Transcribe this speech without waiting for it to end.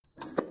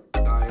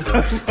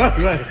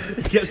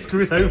Right. Get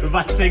screwed over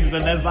by things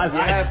and then by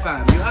life. Yeah,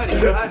 fam. You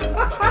heard it.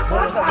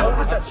 What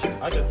was that shit?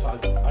 I get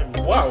tired.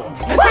 Wow.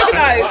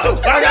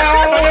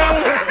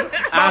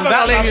 And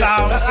that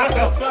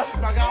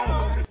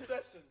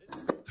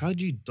How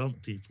do you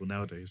dump people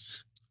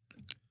nowadays?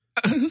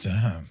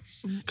 Damn.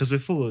 Because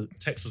before,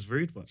 text was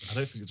rude, but I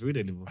don't think it's rude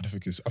anymore. I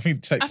think text I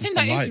think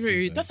that polite is these rude.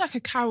 days. That's like a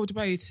coward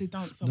way to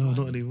dance someone.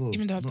 No, not anymore.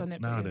 Even though I've Not done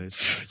it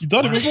nowadays. You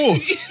done it before?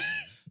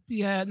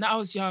 Yeah, no, I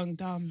was young,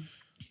 dumb.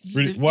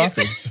 Really? What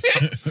happened?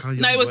 How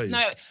young No, it was were you?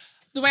 no.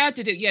 The way I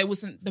did it, it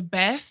wasn't the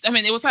best. I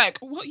mean, it was like,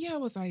 what year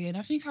was I in?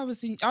 I think I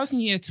was in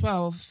year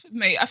 12.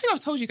 Mate, I think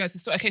I've told you guys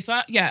this story. Okay, so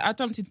I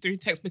dumped him through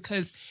text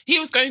because he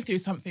was going through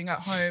something at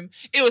home.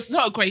 It was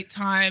not a great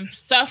time.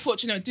 So I thought,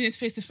 doing this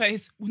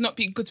face-to-face would not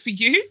be good for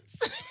you.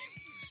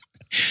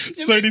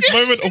 So this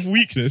moment of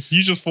weakness,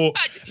 you just thought,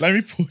 let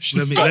me push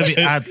this Let me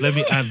guy.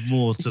 add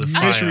more to the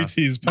fire. Literally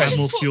tears, Add pain.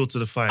 more thought- fuel to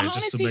the fire I just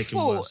to honestly make it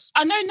thought, worse.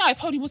 I know now it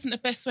probably wasn't the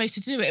best way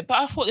to do it, but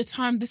I thought at the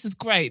time, this is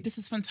great. This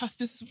is fantastic.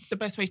 This is the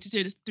best way to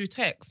do it through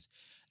text.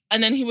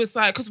 And then he was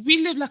like, because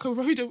we live like a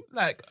road away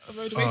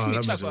from each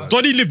that makes other. it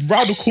Donnie lived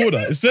round the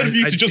corner. Instead of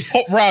you to just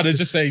hop round and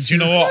just say, do you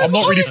know what? I'm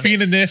not really honestly,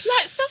 feeling this.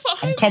 Like stuff at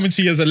home. I'm coming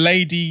to you as a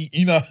lady.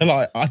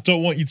 I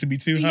don't want you to be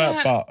too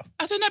hurt, but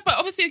I don't know, but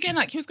obviously again,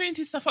 like he was going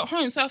through stuff at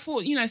home, so I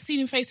thought, seeing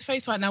him face to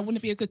face right now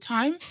wouldn't be a good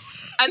time,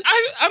 and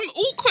I'm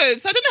awkward,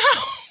 so I don't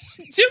know how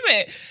to do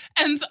it,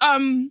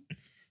 and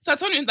so I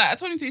told him that. I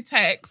told him through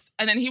text,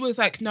 and then he was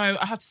like, "No,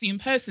 I have to see you in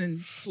person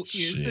to talk to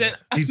you." So then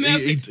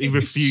He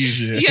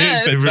refused.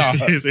 Yes. He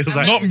refused. It was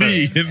like, not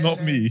me,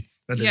 not me.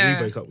 And then Yeah.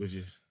 we break up with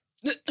you.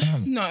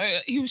 No,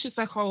 he was just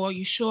like, "Oh, are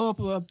you sure?"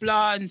 Blah blah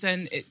blah, and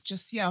then it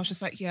just, I was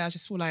just like, "Yeah, I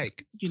just feel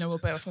like we're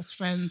better off as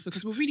friends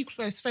because we're really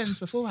close friends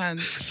beforehand."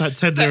 It's like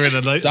tendering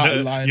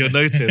That line. your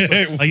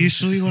notice. Are you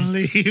sure you want to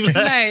leave?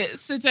 Right.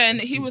 So then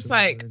he was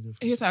like,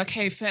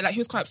 okay, fair. Like he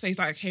was quite upset. He's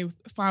like, okay,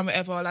 fine,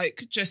 whatever.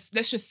 Like,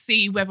 let's just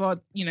see whether we're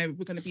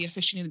going to be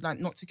officially like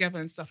not together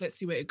and stuff. Let's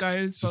see where it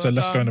goes. So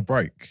let's go on a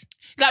break.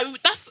 Like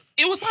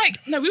it was like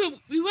no,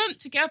 we weren't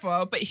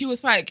together, but he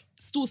was like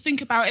still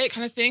think about it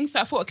kind of thing.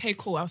 So I thought, okay,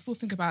 cool, I'll still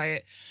think about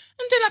it.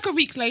 And then like a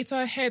week later,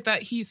 I heard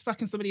that he's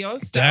fucking somebody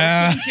else.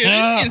 Damn.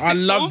 I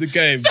love the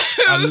game.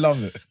 I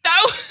love it.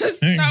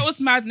 That was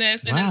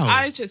madness, and then Wow.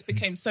 I just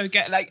became so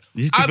like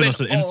You've I given went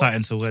us an off. insight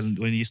into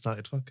when you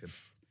started fucking.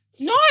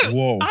 No,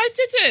 Whoa. I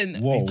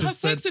didn't. Whoa. Have Just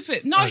sex said- with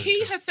it. No, Oh,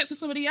 he okay. had sex with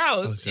somebody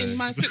else Okay. in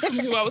my sixth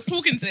room who I was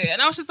talking to,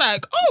 and I was just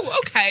like, "Oh,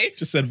 okay."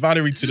 Just send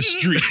Valerie to the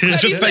street. Like,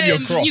 Just send you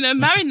across.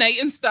 marinate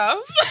and stuff.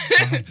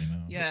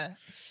 Yeah.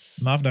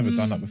 No, I've never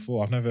done that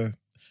before.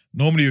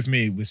 Normally with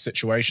me, with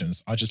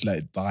situations, I just let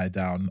it die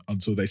down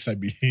until they send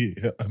me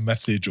a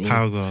message or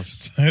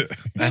Paragraphs.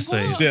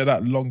 Essays. Yeah,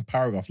 that long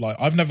paragraph. Like,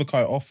 I've never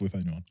cut it off with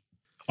anyone.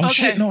 Oh Okay.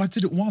 shit, no, I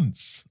did it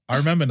once. I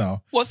remember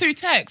now. What, through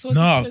text? Or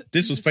No,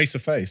 this was face to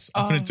face.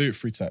 I couldn't Oh. do it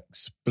through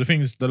text. But the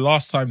thing is, the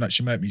last time that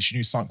she met me, she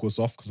knew something was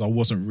off because I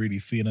wasn't really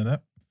feeling it.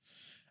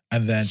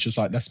 And then she was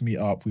like, let's meet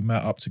up. We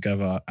met up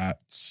together at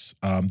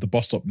the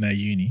bus stop near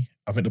uni.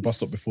 I think the bus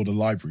stop before the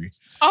library.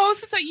 Oh,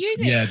 this is at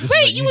uni? Yeah, this is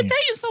Wait, at you were uni.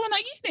 dating someone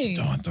at uni?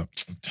 Don't.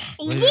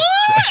 What?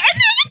 I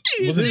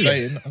didn't Wasn't know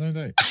dating. I don't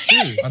date.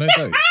 I don't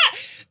date.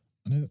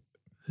 I don't.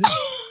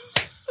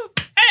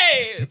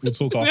 Hey, We'll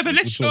talk after.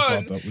 Revelation. We'll talk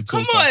after. We'll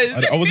Come talk after.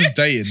 on. I wasn't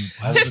dating.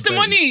 I wasn't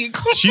testimony. dating.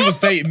 Come She on. was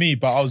dating me,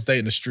 but I was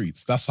dating the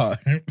streets. That's how.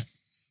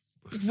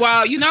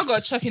 Wow, you now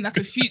got to chuck in like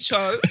a future.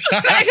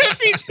 Like a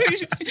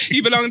future.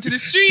 You belong to the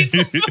streets.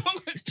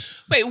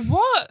 Wait,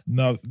 what?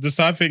 No, the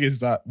sad thing is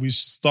that we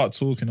start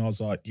talking. I was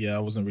like, yeah, I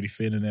wasn't really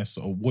feeling this.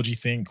 Or what do you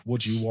think?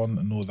 What do you want?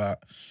 And all that.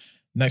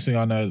 Next thing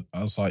I know,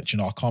 I was like,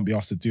 I can't be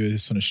asked to do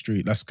this on the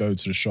street. Let's go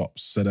to the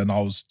shops. So then I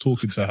was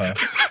talking to her.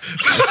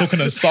 I was talking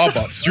to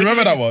Starbucks. Do you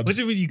remember that one? What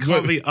do you mean you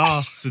can't be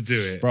asked to do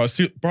it? Bro,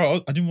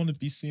 I didn't want to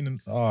be seen in.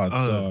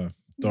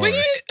 Don't Were worry.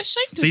 you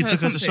ashamed So of you her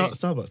took her or to something?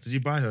 Starbucks. Did you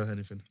buy her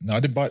anything? No, I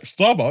didn't buy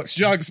Starbucks. Do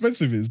you know how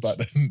expensive it is back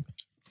then?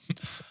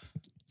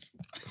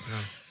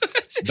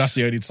 That's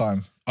the only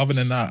time. Other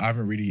than that, I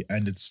haven't really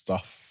ended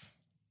stuff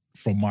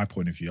from my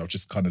point of view. I've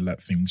just kind of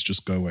let things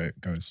just go where it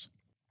goes.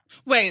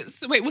 Wait,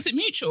 was it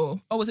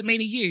mutual or was it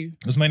mainly you?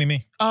 It was mainly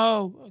me.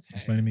 Oh, okay. It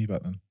was mainly me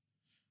back then.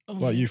 Oh. What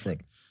about you,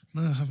 Fred?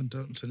 No, I haven't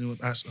done it to anyone.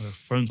 Actually, a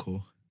phone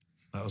call.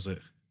 That was it.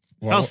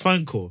 What? That was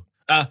phone call.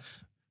 Do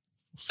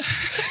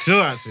you know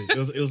what, actually?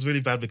 It was really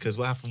bad because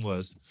what happened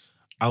was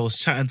I was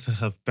chatting to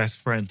her best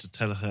friend to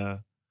tell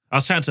her. I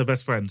was chatting to her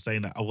best friend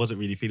saying that I wasn't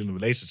really feeling the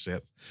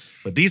relationship.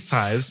 But these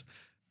times,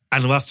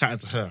 and I was chatting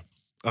to her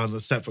on a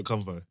separate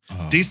convo.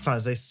 Oh. These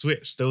times they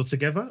switched. They were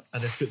together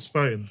and they switched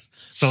phones.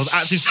 So I was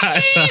actually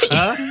chatting to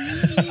her.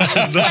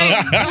 And,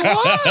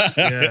 What?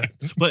 yeah.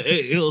 But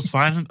it was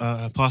fine.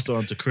 I passed it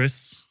on to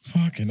Chris.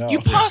 Fucking hell. You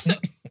passed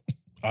it.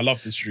 I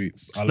love the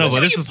streets. I No, love but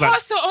You this is like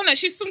pass her on like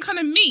she's some kind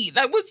of meat.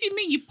 Like, what do you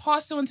mean you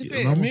pass her on to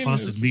Bits? no I one mean,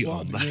 passes it's meat fine.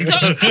 on. No,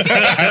 but I'm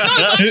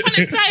trying to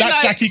say,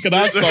 that like, Shaki can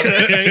answer. no,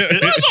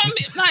 but I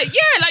mean, like,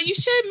 yeah, like you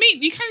share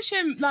meat. You can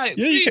share like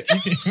Yeah, you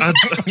food.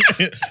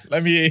 can.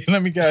 let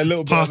me get a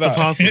little bit Pass of the that.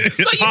 parcel. But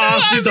you know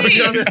Pass what I the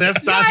mean? on the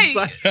left hand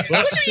Like, side.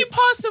 what do you mean you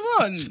pass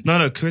her on?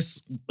 No,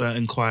 Chris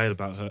inquired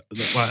about her.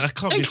 Well, I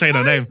can't be saying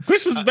her name.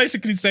 Chris was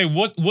basically saying,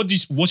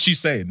 what's she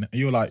saying? And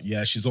you were like,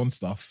 yeah, she's on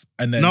stuff.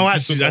 And then No, you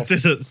actually, took I off.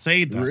 didn't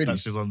say that, Really? that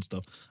she's on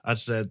stuff. I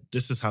said,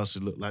 this is how she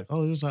looked like.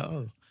 Oh, he was like,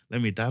 oh,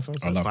 let me dab her. I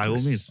was I like, love by all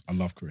Chris. means. I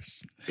love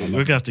Chris. We're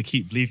going to have to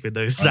keep bleeping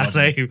those. I love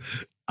That name.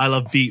 I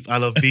love beep.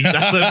 That's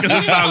what it's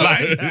going to sound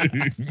like.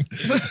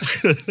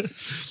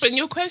 But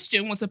your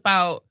question was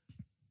about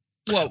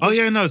what? Oh,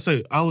 yeah, no.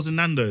 So I was in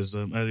Nando's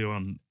earlier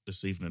on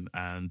this evening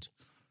and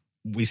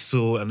we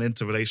saw an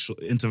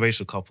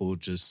interracial couple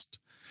just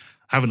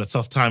having a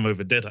tough time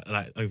over dinner,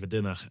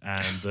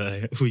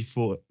 and we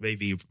thought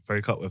maybe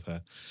break up with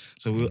her.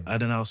 So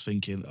and then I was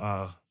thinking,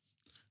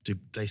 do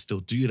they still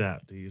do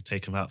that? Do you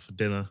take them out for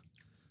dinner,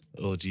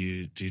 or do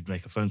you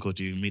make a phone call?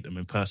 Do you meet them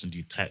in person? Do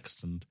you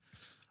text? And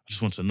I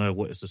just want to know,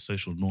 what is the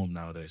social norm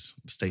nowadays?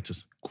 The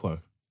status quo.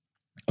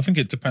 I think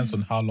it depends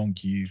on how long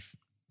you've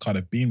kind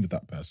of been with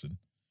that person.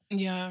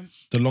 Yeah.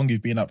 The longer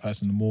you've been that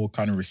person, the more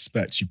kind of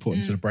respect you put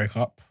into the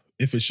breakup.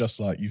 If it's just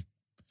like you've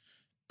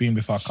been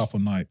with her a couple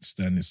nights,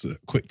 then it's a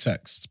quick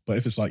text. But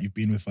if it's like you've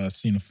been with her,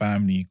 seen a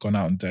family, gone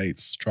out on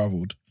dates,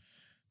 travelled,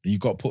 then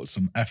you've got to put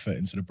some effort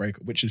into the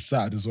breakup, which is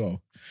sad as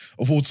well.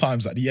 Of all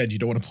times, at the end, you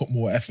don't want to put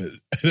more effort.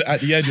 At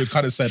the end, you're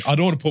kind of saying, I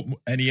don't want to put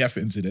any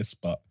effort into this,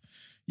 but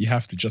you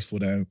have to just for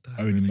their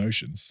own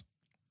emotions.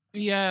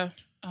 Yeah.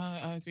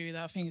 I agree with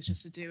that. I think it's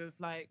just to do with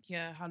like,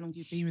 yeah, how long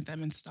you've been with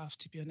them and stuff,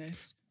 to be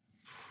honest.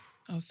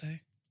 I'll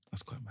say.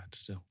 That's quite mad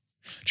still.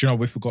 Do you know,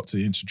 we forgot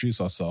to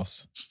introduce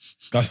ourselves.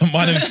 Guys,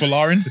 my name's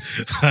Falarin.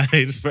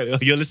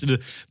 You're listening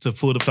to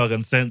Pull the Plug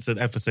Uncensored,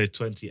 episode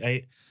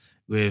 28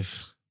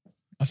 with...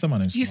 I said my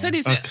name's You Falarin. said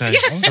it's... Okay,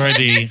 Yeah.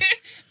 Freddie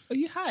Are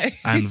you high?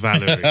 and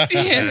Valerie.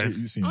 Yeah.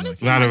 You seen that.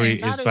 Honestly, Valerie my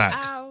name, is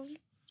back. Ow.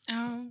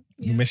 Ow.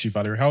 We Yeah. miss you,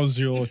 Valerie. How was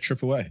your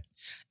trip away?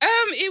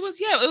 It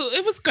was, yeah,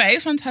 it was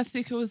great,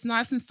 fantastic. It was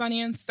nice and sunny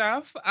and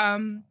stuff.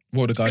 What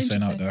were the guys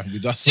saying out there?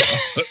 That's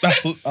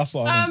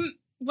what I mean.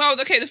 Well,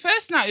 okay, the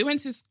first night we went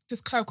to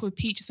this club called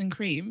Peaches and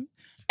Cream,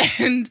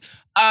 and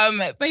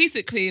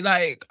basically,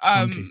 like,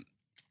 Funky.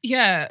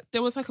 yeah,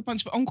 there was like a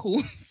bunch of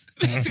uncles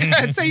basically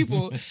at a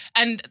table,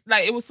 and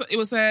like it was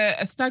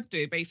a stag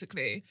do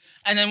basically,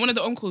 and then one of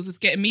the uncles was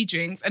getting me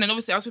drinks, and then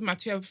obviously I was with my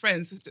two other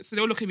friends, so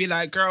they all look at me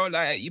like, "Girl,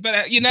 like you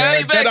better, you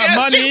better Get that us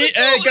money, drinks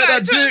as hey, well," get like,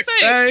 that do you know what dick,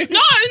 I'm saying? hey.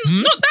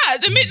 No, not that.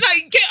 They mean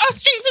like get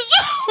us drinks as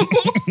well.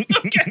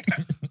 Okay.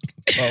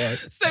 All right.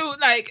 So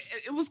like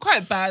it was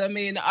quite bad. I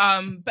mean,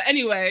 but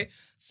anyway,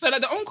 so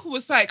like the uncle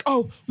was like,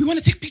 "Oh, we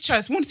want to take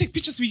pictures. We want to take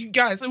pictures with you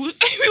guys." And we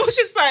was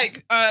just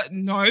like,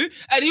 "No."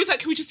 And he was like,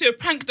 "Can we just do a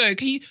prank though?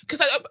 Can you?" Because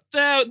like,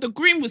 the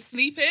groom was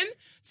sleeping,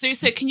 so he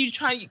said, "Can you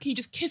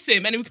just kiss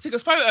him and then we can take a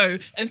photo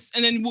and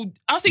then we'll."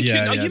 I was thinking,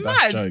 "Are you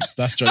that's mad?" jokes.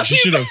 That's jokes. Are You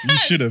should have.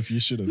 mad? You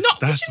should have. No,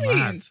 That's what do you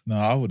mean? mad. No,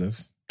 I would have.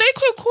 They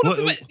could have called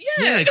us. What-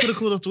 Yeah, Yeah, it could have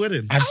called off the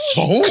wedding. And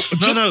so?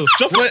 No.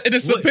 Just for an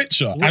innocent What-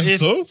 picture. what And if-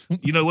 so?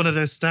 You know, one of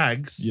those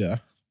stags Yeah.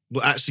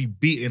 were actually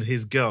beating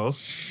his girl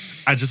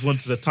and just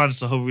wanted to tarnish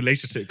the whole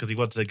relationship because he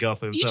wanted a girl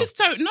for you himself. just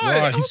don't know. I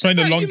Right, was he's just playing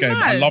the like, long "You game. I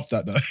mad?" love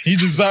that though. He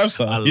deserves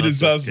her. I He love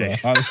deserves this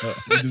her.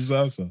 He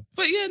deserves her.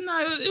 But yeah,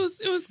 no, it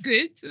was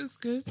good. It was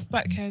good.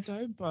 Back here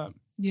though, but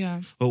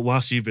yeah. Well,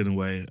 whilst you've been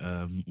away,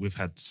 we've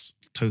had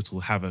total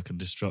havoc and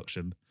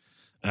destruction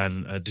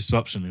and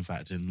disruption, in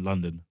fact, in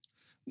London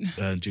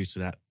due to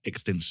that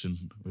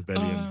Extinction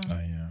Rebellion. Oh,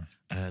 yeah.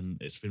 And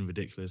it's been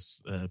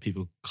ridiculous.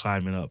 People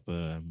climbing up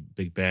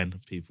Big Ben,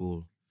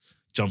 people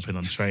jumping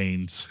on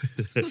trains,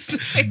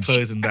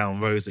 closing down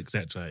roads,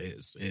 etc. It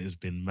has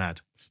been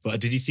mad. But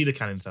did you see the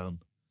Canning Town?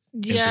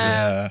 Yeah.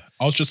 Yeah.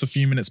 I was just a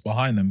few minutes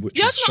behind them, which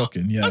Yeah, is that's what-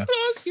 shocking. I Yeah. was going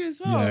to ask you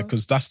as well. Yeah,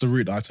 because that's the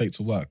route that I take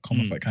to work. Come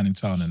off at Canning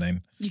Town and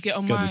then you get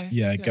on get my...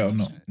 get on.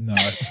 my No,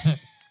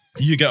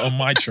 you get on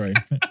my train.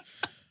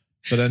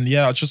 But then,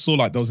 yeah, I just saw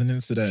like there was an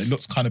incident. It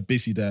looked kind of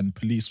busy then.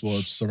 Police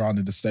were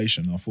surrounding the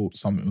station. I thought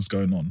something was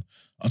going on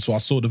until I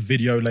saw the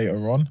video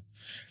later on.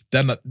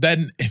 Then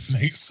it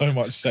makes so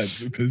much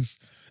sense because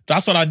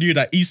that's when I knew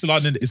that East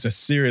London is a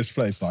serious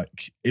place.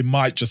 Like it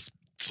might just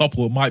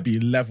topple, it might be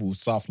level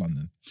South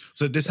London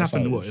So this That's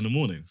happened how it what, is. in the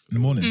morning? in the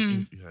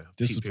morning. Yeah,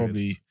 This peak is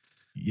probably,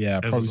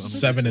 periods. probably was on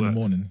 7 in the work.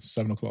 morning,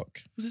 7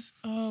 o'clock. Was this...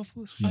 Oh, of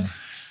course. Yeah.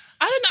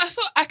 I don't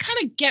know. I kind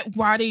of get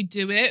why they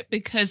do it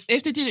because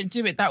if they didn't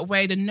do it that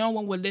way, then no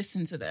one would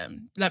listen to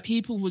them. Like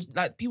people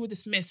would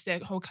dismiss their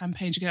whole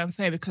campaign. Do you get what I'm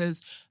saying?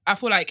 Because I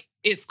feel like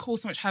it's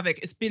caused so much havoc.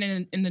 It's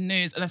been in the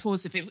news, and I feel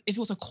as if it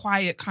was a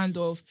quiet kind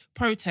of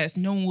protest,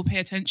 no one will pay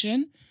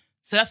attention.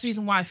 So that's the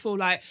reason why I feel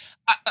like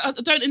I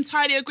don't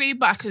entirely agree,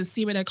 but I can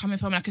see where they're coming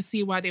from, and I can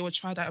see why they would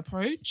try that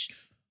approach.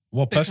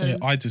 Well, personally,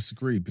 Because- I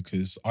disagree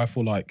because I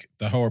feel like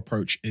the whole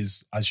approach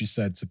is, as you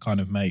said, to kind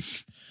of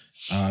make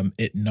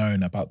it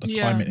known about the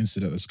Yeah. climate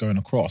incident that's going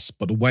across.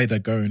 But the way they're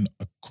going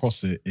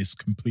across it is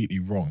completely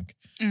wrong.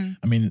 Mm.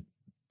 I mean,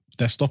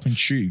 they're stopping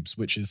tubes,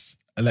 which is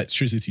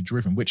electricity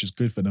driven, which is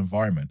good for the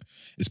environment.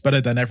 It's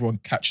better than everyone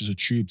catches a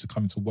tube to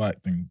come to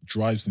work than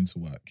drives into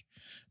work.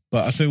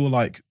 But I feel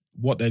like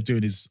what they're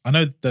doing is, I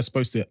know they're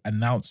supposed to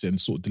announce it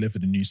and sort of deliver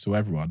the news to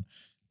everyone,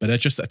 but they're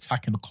just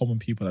attacking the common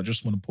people that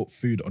just want to put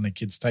food on their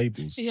kids'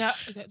 tables. Yeah,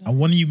 I get that. And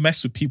when you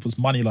mess with people's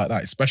money like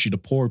that, especially the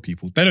poorer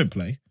people, they don't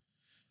play.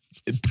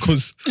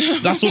 Because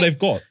that's all they've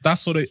got.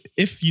 That's what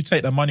if you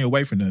take their money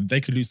away from them, they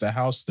could lose their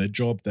house, their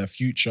job, their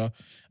future,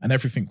 and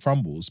everything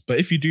crumbles. But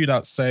if you do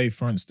that, say,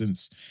 for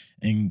instance,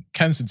 in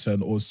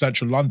Kensington or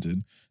central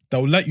London,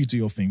 they'll let you do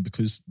your thing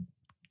because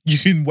you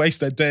can waste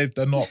their day if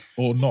they're not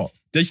or not.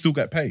 They still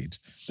get paid.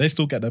 They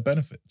still get their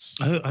benefits.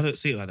 I don't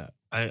see it like that.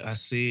 I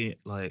see it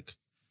like,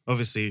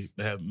 obviously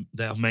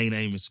their main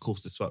aim is to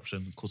cause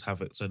disruption, cause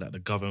havoc, so that the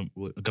government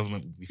will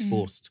be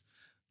forced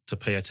to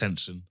pay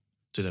attention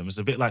to them. It's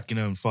a bit like,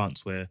 in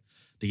France where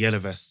the Yellow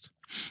Vest,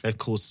 they've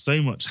caused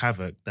so much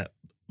havoc that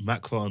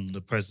Macron,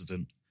 the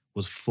president,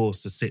 was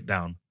forced to sit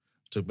down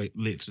to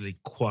literally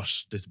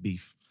quash this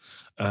beef.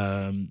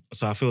 So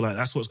I feel like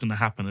that's what's going to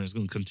happen, and it's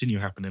going to continue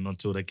happening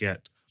until they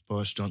get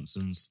Boris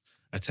Johnson's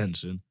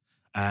attention.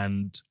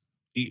 And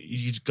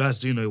you guys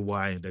do know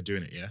why they're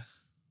doing it,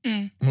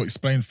 yeah? Well,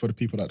 explain for the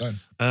people that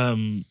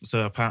don't.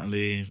 So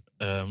apparently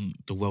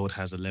the world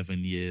has 11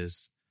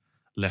 years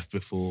left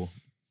before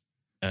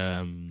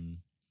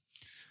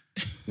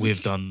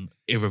we've done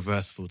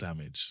irreversible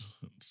damage.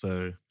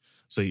 So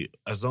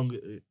as long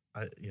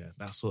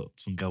that's what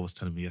some girl was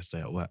telling me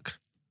yesterday at work.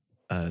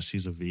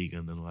 She's a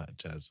vegan and all that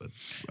jazz.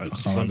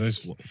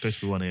 Goes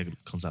through one ear,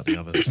 comes out the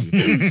other.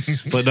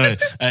 But no,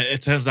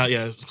 it turns out,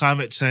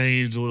 climate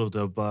change, all of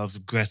the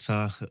above,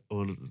 Greta,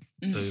 all of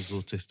those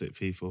autistic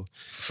people.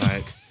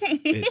 Like,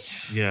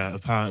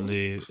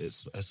 apparently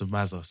it's a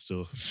mazza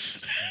still.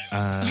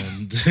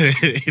 And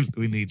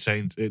we need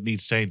change. It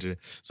needs changing.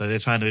 So they're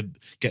trying to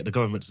get the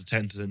government's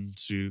attention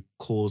to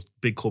cause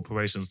big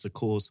corporations to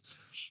cause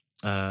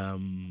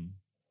the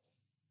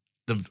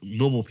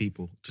normal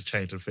people to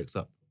change and fix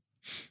up.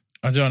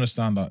 I do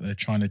understand that they're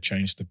trying to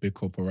change the big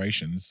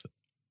corporations,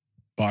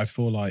 but I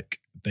feel like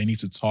they need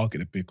to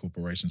target the big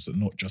corporations and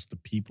not just the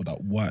people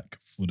that work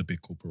for the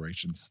big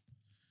corporations.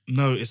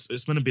 No,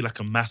 it's going to be like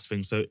a mass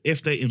thing. So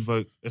if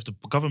the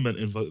government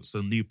invokes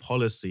a new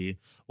policy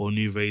or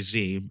new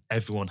regime,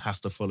 everyone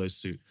has to follow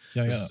suit.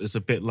 Yeah. It's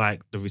a bit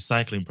like the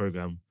recycling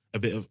program, a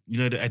bit of,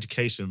 the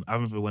education. I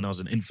remember when I was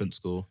in infant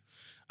school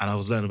and I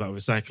was learning about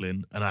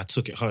recycling and I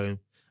took it home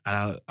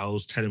and I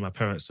was telling my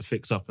parents to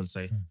fix up and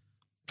say,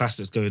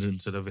 plastic's going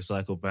into the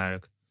recycle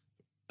bag.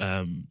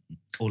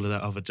 All of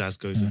that other jazz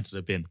goes into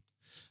the bin.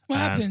 What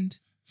happened?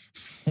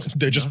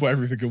 They just put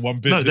everything in one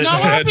bin. No, No,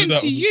 what happened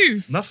to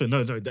you? Nothing.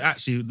 No, they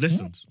actually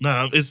listened.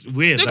 No, it's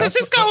weird. Because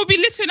this guy will be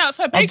littering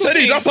outside I'm Bagel telling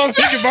you, King. that's what I'm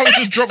thinking about.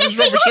 Just drop this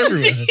rubbish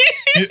everywhere.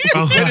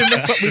 They didn't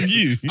mess up with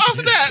you.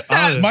 After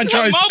that Mine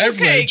drives marble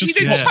everywhere, cake, just he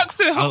did walk. chucks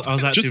it up. I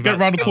was actually Just get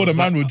around the corner,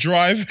 man will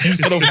drive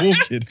instead of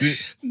walking.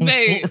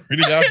 Mate. What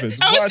really happened?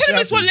 I was What telling him actually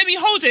this one, let happened? me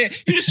hold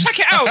it. You just chuck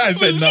it out. I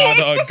said, no,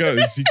 it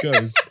goes. He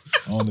goes.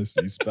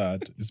 Honestly, it's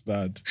bad. It's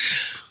bad.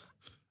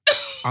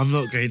 I'm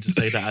not going to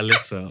say that I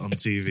litter on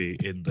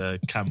TV in the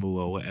Campbell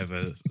or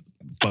whatever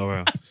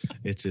borough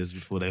it is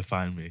before they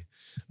find me.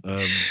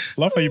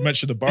 Love how you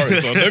mentioned the borough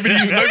as well.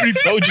 Nobody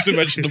told you to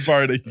mention the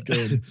borough that you go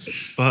in.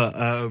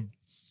 But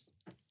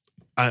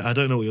I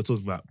don't know what you're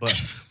talking about. But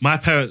my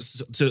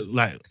parents,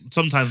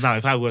 sometimes now,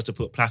 if I were to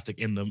put plastic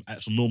in the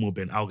actual normal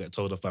bin, I'll get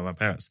told off by my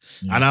parents.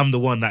 Yeah. And I'm the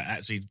one that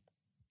actually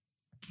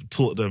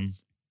taught them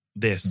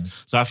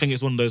this. So I think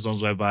it's one of those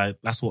ones whereby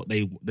that's what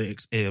the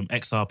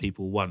XR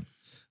people want,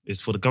 is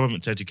for the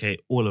government to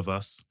educate all of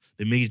us,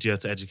 the media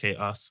to educate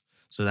us,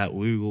 so that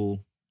we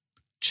will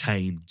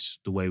change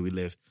the way we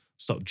live,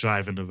 stop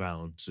driving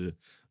around, to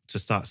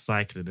start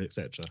cycling,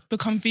 etc.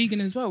 Become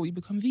vegan as well. We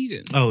become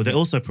vegan. Oh, they're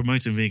also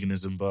promoting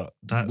veganism, but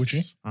Would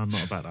you? I'm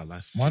not about that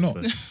life. Why not?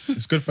 But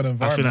It's good for the I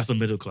think environment. that's a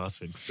middle class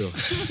thing still.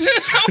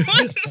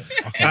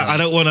 I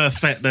don't want to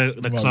affect the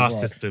Right, class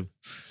right. system.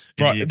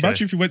 Right, in the UK.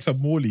 imagine if you went to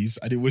Morley's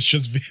and it was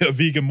just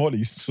vegan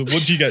Morley's. So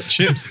what do you get?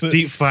 Chips?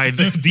 deep fried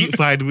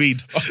weed.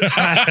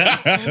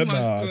 my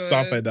Nah, God.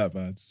 South ain't that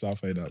bad.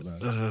 South ain't that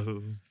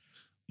bad.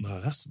 No,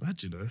 that's bad,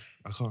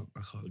 I can't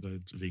go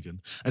into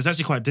vegan. It's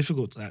actually quite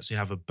difficult to actually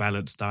have a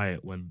balanced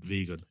diet when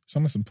vegan. It's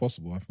almost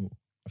impossible. I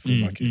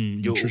feel like it.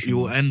 You'll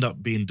nutrition-wise. end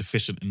up being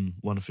deficient in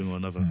one thing or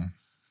another.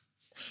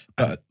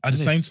 But at the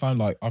It same is. time,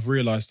 like I've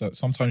realized that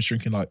sometimes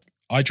drinking, like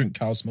I drink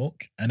cow's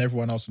milk, and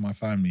everyone else in my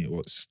family, or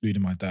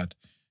excluding my dad,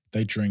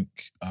 they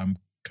drink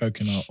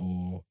coconut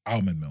or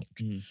almond milk.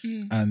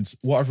 And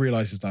what I've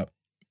realized is that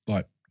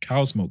like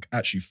cow's milk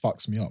actually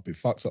fucks me up. It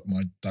fucks up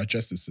my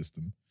digestive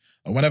system.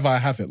 And whenever I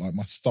have it, like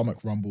my stomach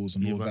rumbles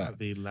and You all might that.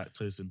 be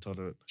lactose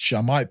intolerant. Shit,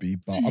 I might be,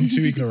 but I'm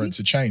too ignorant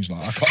to change.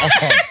 Like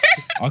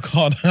I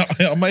can't.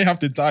 I may have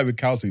to die with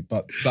cow soup,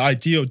 but the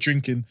idea of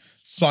drinking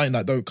something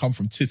that don't come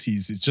from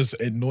titties, it just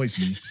annoys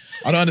me.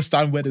 I don't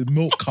understand where the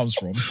milk comes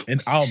from in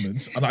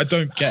almonds, and I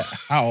don't get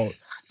how.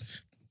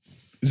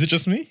 Is it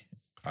just me?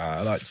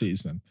 I like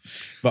titties then,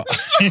 but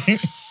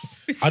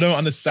I don't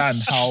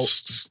understand how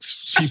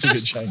people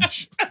get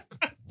changed.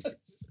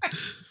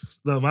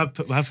 No, my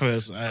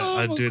parents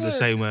are my doing the God.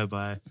 same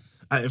whereby,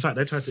 in fact,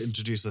 they tried to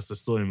introduce us to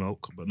soy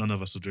milk, but none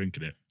of us were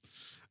drinking it.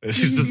 It's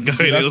just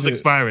going, it That's was it.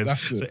 expiring.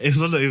 That's So it. it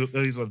was one of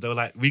these ones. They were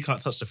like, we can't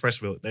touch the fresh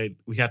milk.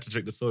 We had to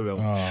drink the soy milk,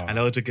 Ah. and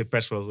they were drinking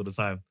fresh milk all the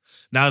time.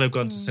 Now they've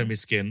gone to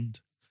semi-skinned.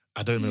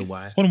 I don't know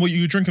why. Hold on, what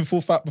you were drinking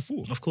full fat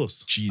before? Of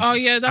course, Jesus. Oh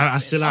yeah, that's I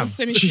still am. I'm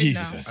semi-skimmed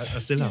now. Jesus. I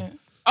still am. Yeah.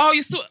 Oh,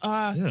 you're still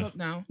stop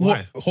now.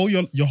 Why? What?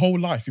 Your whole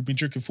life you've been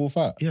drinking full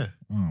fat? Yeah,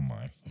 Oh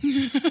my.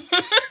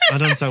 I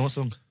don't understand what's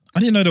wrong. I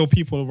didn't know there were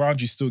people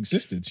around you still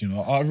existed, you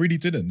know. I really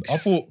didn't. I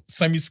thought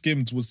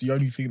semi-skimmed was the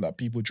only thing that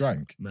people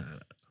drank. No.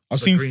 I've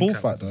The seen green full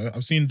cat fat was-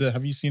 though.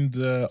 Have you seen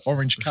the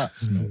orange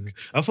cat's milk?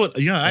 I thought,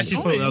 I actually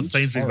thought that was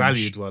Sainsbury's Orange.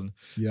 valued one.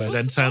 Yeah. But What's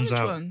then the turns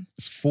orange out, one?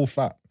 It's full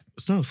fat.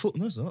 no,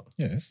 it's not.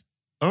 Yes.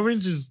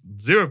 Orange is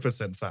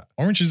 0% fat.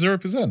 Orange is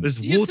 0%. It's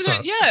You water.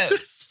 said- yeah.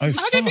 Oh,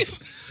 How did we?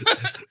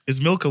 It's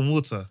milk and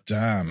water.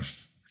 Damn.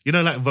 You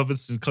know, like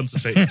Robinson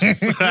concentrated juice.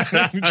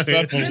 That's how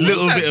it- Yeah,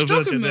 little that's bit of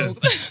milk struggle in there. milk.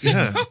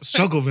 Yeah,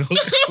 struggle milk.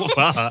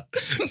 What?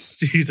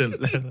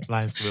 Student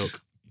life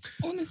milk.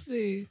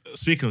 Honestly,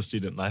 Speaking of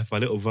student life, my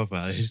little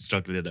brother is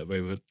struggling at that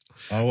moment.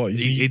 Oh, what?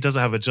 He doesn't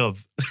have a job,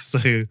 so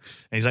and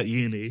he's at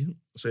uni.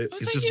 So he's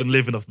that just you- been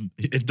living off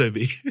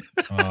Indomie.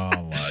 Oh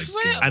my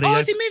where? And Oh, he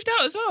has he moved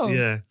out as well?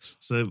 Yeah.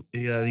 So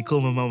he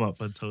called my mum up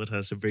and told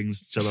her to bring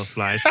jollof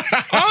rice.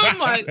 Oh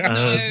my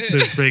god.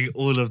 To bring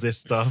all of this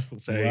stuff.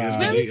 So Wow. he's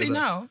Where been is he eating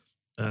now?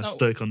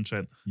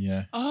 Stoke-on-Trent.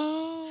 Yeah.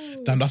 Oh.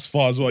 Damn, that's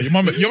far as well. Your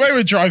mum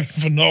were driving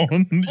for no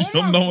one.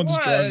 Oh my no one's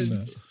word. driving there.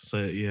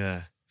 So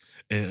yeah.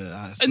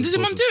 And did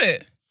your mum do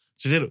it?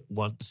 She did it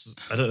once.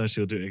 I don't know if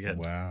she'll do it again.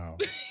 Wow.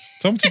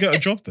 Tell him to get a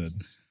job then.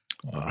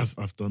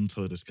 I've done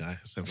told this guy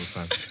several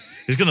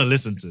times. He's gonna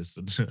listen to this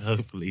and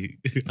hopefully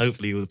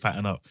he will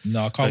pattern up. No,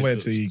 I can't So, wait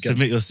till he gets.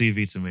 submit your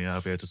CV to me.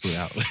 I'll be able to sort it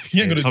out.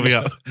 You ain't gonna Coming do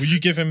up. that. Will you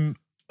give him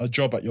a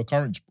job at your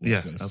current Yeah,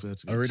 workplace? I'll be able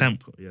to Oh,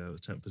 really?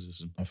 temp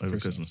position Oh, for over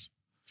Christmas.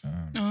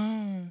 Christmas. Damn.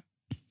 Oh.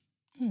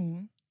 Hmm.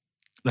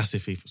 That's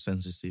if he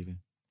sends his CV.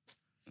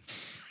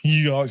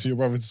 You ask your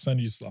brother to send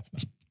you stuff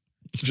now.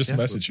 You can just Yes,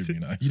 message him,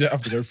 you know. You don't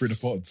have to go through the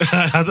pods.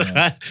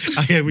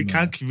 Yeah, we No.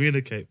 can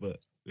communicate, but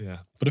yeah.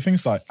 But the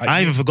thing's like,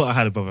 I even forgot I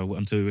had a brother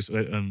until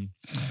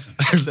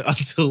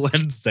until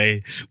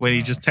Wednesday when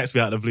he just texted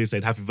me out of the blue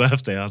saying happy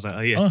birthday. I was like,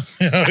 oh yeah.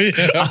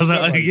 I was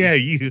like, oh yeah,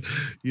 you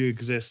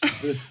exist.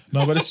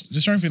 No, but it's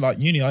just trying to like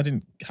uni. I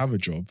didn't have a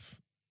job,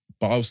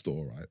 but I was still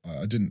all right.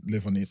 I didn't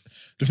live on it.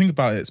 The thing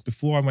about it is,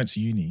 before I went to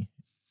uni,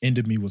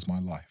 Indomie was my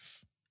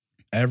life.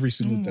 Every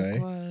single Oh my day,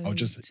 God. I was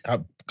just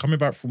coming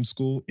back from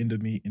school.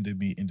 Indomie.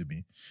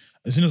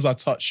 As soon as I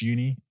touched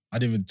uni, I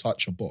didn't even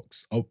touch a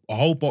box. A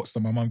whole box that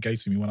my mum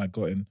gave to me when I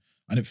got in.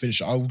 I didn't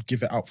finish it. I would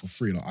give it out for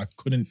free. Like I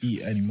couldn't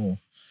eat anymore.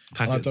 And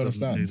I Packets don't of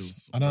understand.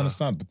 noodles. I don't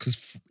understand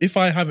because if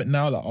I have it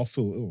now, like I'll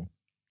feel ill.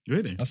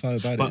 Really? That's how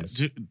bad it But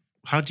is.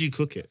 how do you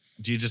cook it?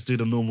 Do you just do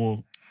the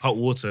normal hot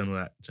water and all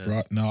that? Jazz?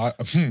 Right, no,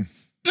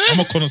 I'm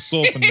a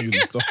connoisseur for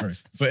noodles, don't worry.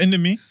 For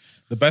Indomie,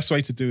 the best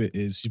way to do it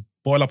is you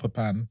boil up a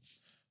pan,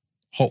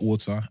 hot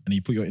water, and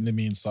you put your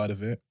Indomie inside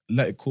of it,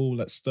 let it cool,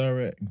 let's stir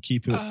it and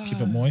keep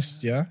it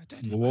moist, yeah?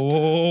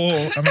 Whoa,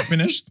 I haven't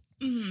finished.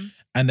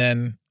 And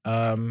then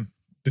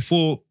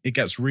before it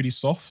gets really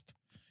soft,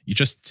 you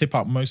just tip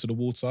out most of the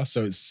water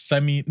so it's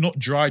not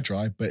dry,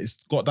 but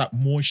it's got that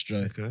moisture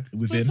Okay. But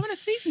within. some of the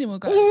seasoning will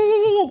go.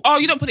 Oh, Oh,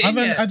 you don't put it I in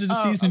haven't yet? added the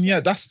Oh, seasoning okay.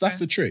 yet. That's Okay.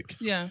 the trick.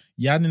 Yeah.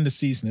 You add in the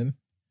seasoning,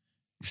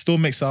 still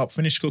mix it up,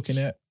 finish cooking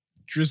it,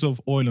 drizzle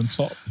of oil on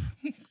top,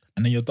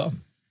 and then you're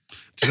done.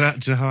 Do you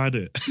know how I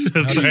do it? do you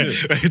do Sorry,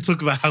 it? when you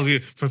talk about how we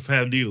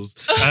prepare noodles.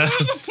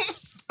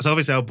 So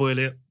obviously I'll boil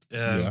it,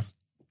 Yeah.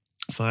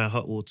 fire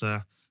hot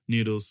water,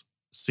 noodles,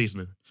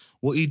 seasoning.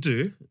 What you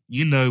do,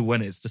 you know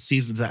when it's the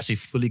seasoning's actually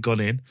fully gone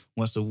in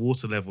once the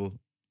water level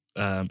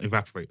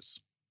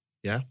evaporates.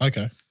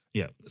 Okay.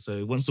 Yeah.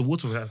 So once the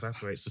water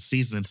evaporates, the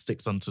seasoning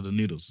sticks onto the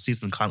noodles. The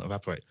seasoning can't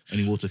evaporate.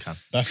 Only water can.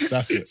 That's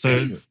it. So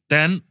That's it.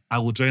 then I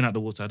will drain out the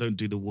water. I don't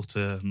do the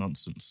water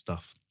nonsense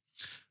stuff.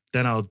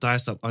 Then I'll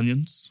dice up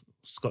onions,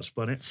 scotch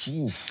bonnet,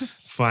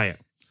 fry it.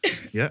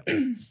 Yeah.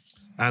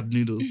 Add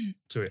noodles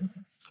to it.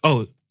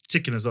 Oh,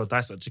 chicken as well.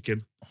 Dice up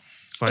chicken.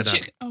 Fry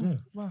that. Oh,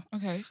 wow.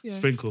 Okay. Yeah.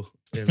 Sprinkle.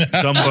 Yeah.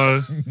 Jumbo,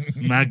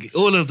 Maggi,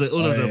 all of the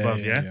above,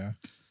 yeah.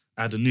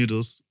 Add the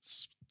noodles,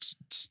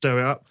 stir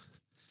it up,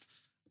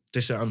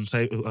 dish it on the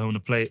table, on the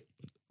plate,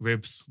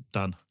 ribs,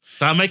 done.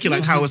 So I make it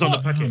like how it's on the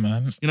Oh, packet.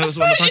 man. You know, I it's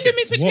on swear the packet.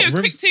 Indomie's meant to be a What,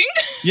 quick ribs? thing.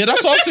 Yeah,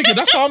 that's what I was thinking.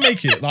 That's how I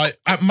make it. Like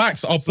at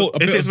max, I'll put a If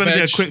bit it's of meant to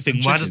be a veg quick thing,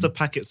 and why does the chicken.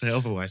 packet say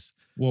otherwise?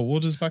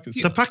 What does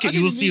packets? The packet, I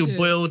you will didn't see a read it.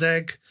 boiled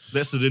egg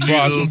next to the Bro,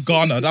 it's noodles. from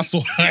Ghana. That's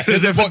all.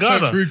 Is it from box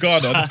went Ghana? through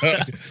Ghana.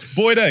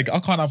 Boiled egg. I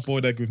can't have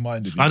boiled egg with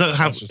mine. I don't have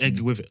That's just egg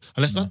me. with it.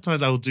 Unless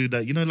sometimes I will do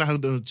that. You know like how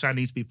the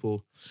Chinese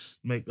people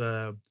make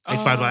egg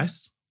fried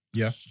rice?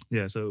 Yeah.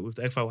 Yeah, so with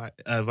the egg fried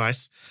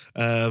rice,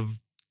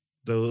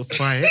 they'll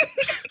fry it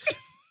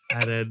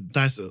and then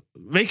dice it.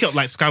 Make it up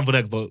like scrambled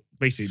egg, but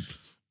basically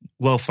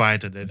well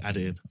fried and then add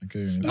it in.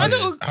 Okay. My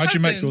little How'd you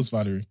make yours,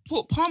 cousins Valerie?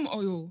 Put palm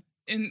oil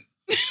in.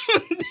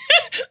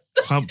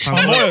 Palm Palm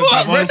oil. oil,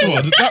 that Palm red oil.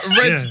 one.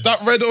 That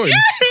red oil.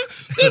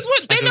 There's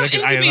what they can know make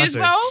it into me iron as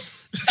latte. well.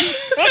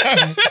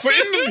 For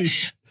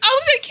Indomie. I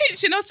was in the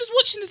kitchen. I was just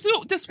watching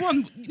this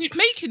one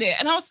making it,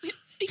 and I was.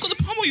 You got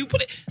the palm oil. You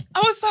put it. I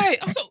was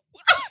like.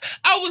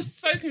 I was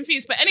so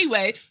confused. But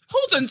anyway,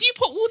 hold on. Do you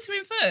put water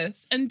in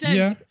first, and then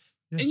Yeah.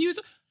 and you?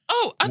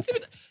 I do.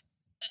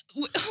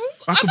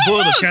 I could don't boil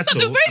the know, 'cause kettle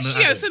The and then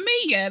ratio add it. for me,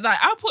 yeah, like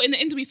I'll put in the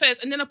Indomie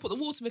first, and then I put the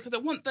water because I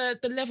want the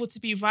level to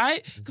be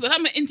right. Because I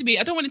like my Indomie.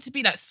 I don't want it to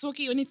be like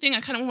soggy or anything. I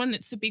kind of want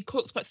it to be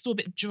cooked but still a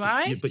bit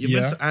dry. Yeah, but you're Yeah.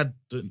 meant to add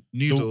the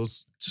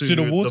noodles to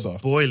the water. the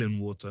boiling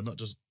water, not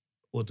just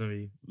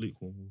ordinary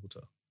lukewarm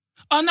water.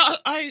 Oh no,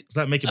 I Is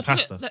that making put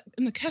pasta? it like,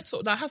 in the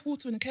kettle. Like, I have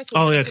water in the kettle.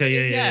 Oh, And I yeah, put okay,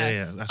 it-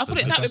 yeah. I put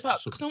it that way, but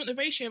That's- because I want the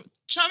ratio.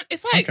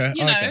 It's like Okay,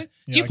 you know. okay.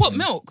 Do you Yeah, put okay.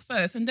 milk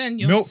first and then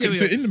your Milk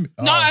cereal? into Indomie.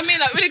 No, I mean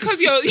like really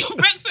because your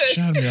breakfast.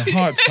 Showing me a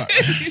heart attack.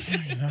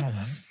 You know,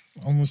 man.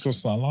 I almost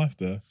lost my life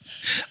there.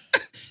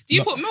 Do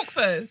you put milk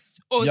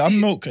first? Or Yeah, do I'm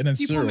you- milk and then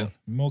do you put cereal. milk?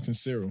 Milk and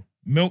cereal.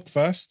 Milk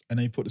first, and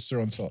then you put the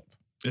cereal on top.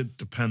 It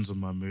depends on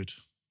my mood.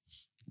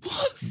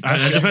 What?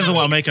 And it depends on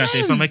what I'm making,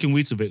 actually. If I'm making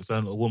sense. Weetabix,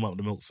 then I'll warm up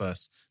the milk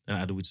first, then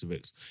I add the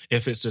Weetabix.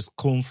 If it's just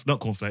not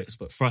cornflakes,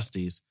 but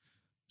Frosties,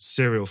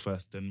 cereal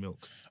first, then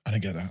milk. I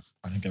didn't get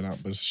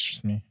that. But it's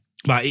just me.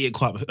 But I eat it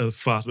quite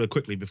fast, but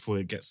quickly before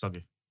it gets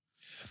soggy.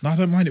 No, I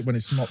don't mind it when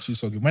it's not too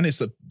soggy. When it's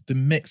the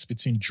mix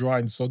between dry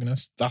and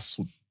sogginess,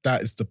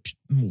 that is the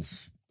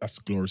move. That's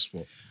the glorious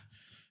spot.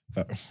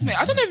 Mate,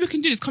 I don't know if you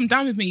can do this. Come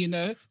down with me, you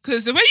know,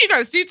 because the way you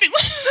guys do things.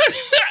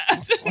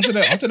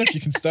 I don't know if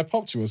you can step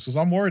up to us because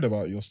I'm worried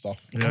about your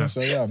stuff. Yeah.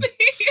 So yeah,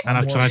 And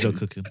I've tried your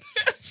cooking.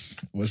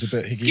 was a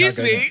bit higgy. Excuse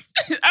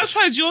me. I've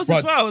tried yours as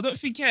Right. well. Don't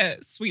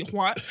forget,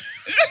 sweetheart.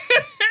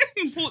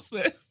 In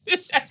Portsmouth.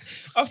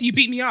 After you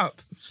beat me up.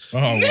 Oh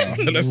wow,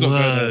 let's not go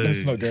there. Whoa.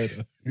 Let's not go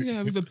there.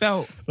 Yeah, with a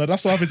belt. No,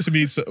 that's what happened to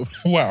me.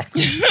 Wow,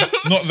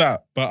 not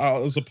that. But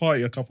it was a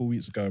party a couple of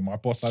weeks ago. My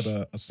boss had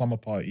a summer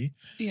party.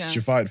 Yeah. She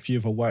invited a few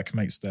of her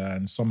workmates there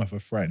and some of her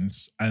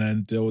friends. And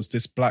then there was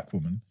this black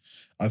woman.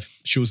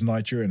 She was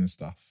Nigerian and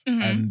stuff.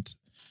 And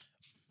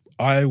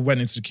I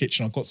went into the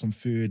kitchen. I got some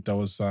food. There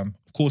was, of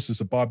course,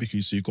 it's a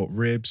barbecue. So you got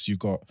ribs, you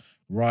got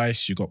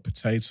rice, you got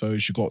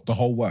potatoes, you got the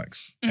whole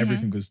works.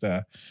 Everything was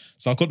there.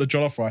 So I got the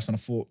jollof rice and I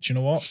thought, do you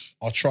know what?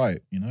 I'll try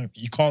it. You know,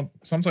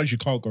 sometimes you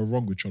can't go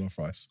wrong with jollof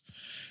rice.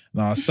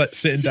 Now I was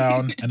sitting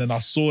down and then I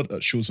saw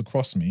that she was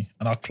across me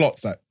and I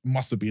clocked that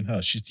must have been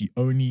her. She's the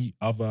only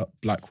other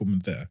black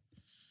woman there.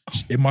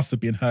 It must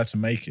have been her to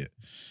make it.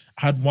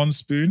 I had one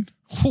spoon.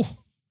 Whew.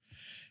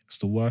 It's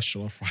the worst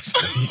jollof rice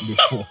I've eaten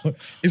before.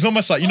 It's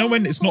almost like, you know,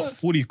 when it's not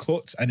fully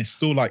cooked and it's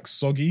still like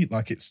soggy,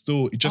 like it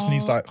just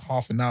needs like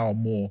half an hour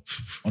more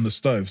on the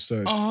stove. So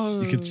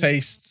you can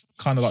taste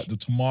kind of like the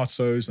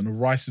tomatoes and the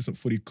rice isn't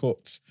fully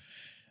cooked.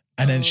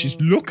 And then she's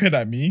looking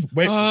at me,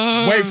 wait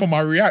for my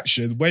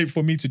reaction, wait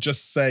for me to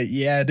just say,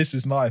 yeah, this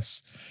is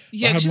nice.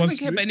 Yeah, I had she one doesn't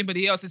care spoon. about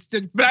anybody else. It's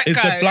the black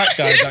It's guy. the black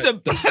guy. It's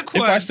that- the black if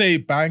one. I say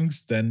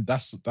bangs, then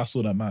that's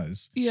all that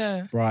matters.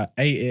 Yeah. Bro, I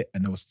ate it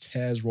and there was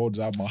tears rolled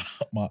down my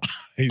eyes.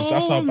 That's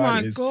how Oh my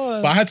bad it is.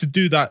 God. But I had to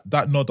do that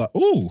nod like,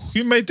 oh,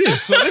 who made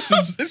this? So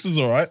this is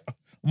all right. I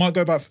might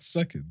go back for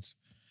seconds.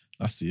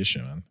 That's the issue,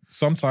 man.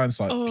 Sometimes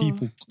like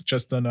people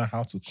just don't know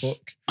how to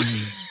cook.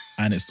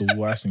 And it's the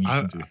worst thing you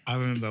can do. I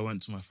remember I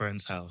went to my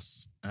friend's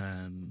house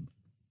and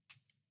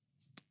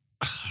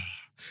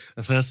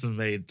the person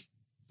made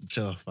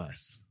jollof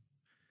rice.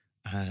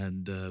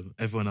 And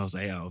everyone else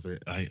ate out of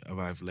it. I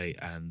arrived late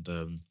and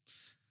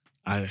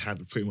I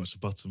had pretty much the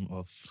bottom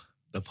of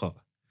the pot.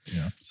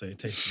 Yeah. So it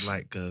tasted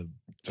like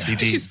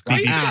She's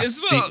screaming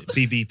as well.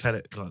 BB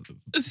pellet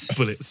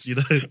bullets, you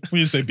know? When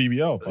you say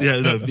BBL. but- Yeah,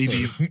 no,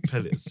 BB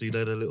pellets, you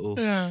know, the little...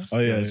 Yeah. Oh,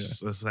 yeah.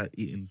 It's like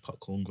eating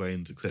popcorn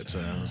grains,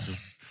 etc. And it was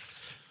just...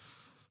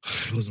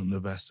 It wasn't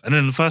the best. And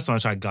then the first time I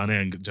tried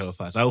Ghanaian jollof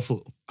rice, I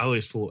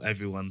always thought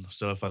everyone's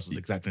jollof rice was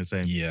exactly the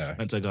same. Yeah.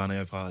 Went to a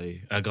Ghana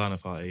party,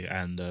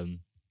 and do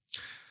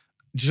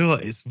you know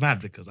what? It's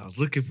mad because I was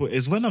looking for.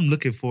 It's when I'm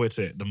looking forward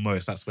to it the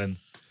most. That's when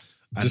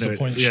I know it-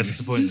 Disappoint Yeah, you.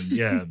 disappointing.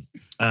 Yeah.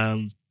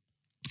 I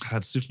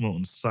had supermalt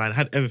on the side. I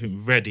had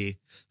everything ready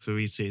for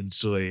me to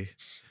enjoy.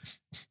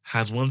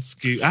 Had one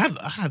scoop. I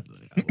had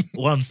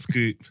one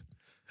scoop.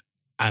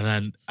 And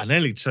then I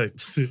nearly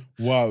choked.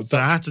 Wow. So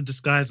I had to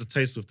disguise the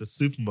taste with the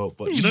supermalt.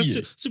 But you know,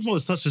 Yeah. supermalt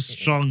is such a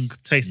strong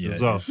taste Yeah,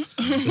 as well.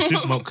 The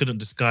supermalt couldn't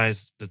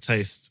disguise the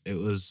taste. It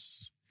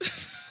was...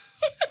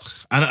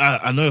 And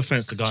I no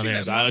offense to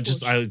Ghanaians, True, of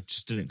course. I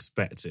just didn't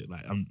expect it.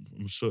 Like I'm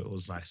sure it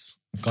was nice.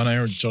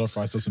 Ghanaian jollof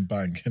rice doesn't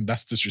bang, and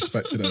that's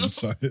disrespect to them.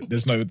 So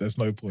there's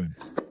no point.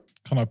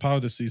 Kind of power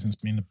this season's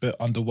been a bit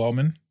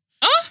underwhelming.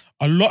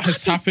 A lot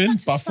has I'm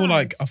happened, but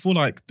satisfied. I feel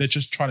like they're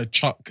just trying to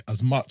chuck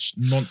as much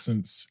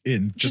nonsense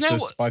in just know to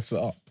what? spice it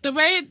up. The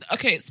way,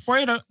 okay,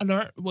 spoiler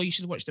alert. Well, you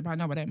should have watched it by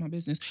now, but that ain't my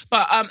business.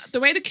 But the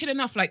way they're killing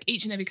off like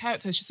each and every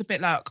character is just a bit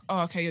like,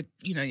 oh, okay,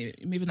 you're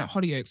moving like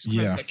Hollyoaks,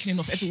 Yeah. like killing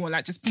off everyone,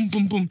 like just boom,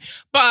 boom, boom.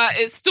 But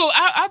it's still,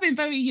 I've been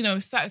very,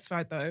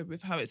 satisfied though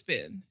with how it's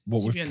been.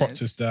 What to with be honest.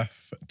 Proctor's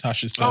death,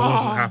 Tasha's death. I Oh.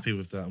 wasn't happy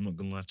with that. I'm not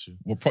gonna lie to you.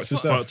 What Proctor's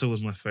death? Proctor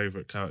was my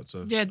favorite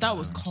character. Yeah, that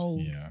was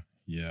cold.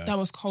 Yeah. That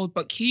was cold.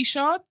 But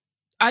Keisha,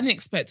 I didn't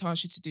expect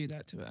Tasha to do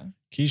that to her.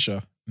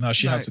 Keisha, no,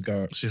 she had Like- to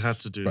go. She had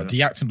to do But that.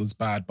 the acting was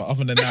bad. But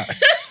other than that,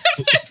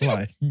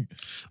 like,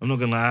 I'm not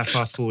gonna lie. I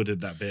fast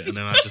forwarded that bit, and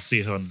then I just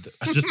see her.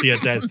 I just see her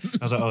dead.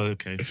 I was like, oh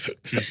okay.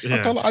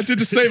 Yeah. I did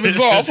the same as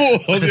well. I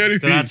thought I was the only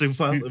Then I had thing.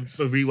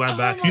 to rewind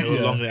back my and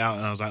God. long it out,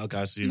 and I was like, okay,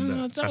 I assume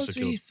No, that that was Tasha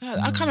really killed. sad.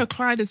 I kind of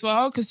cried as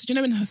well because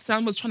when her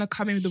son was trying to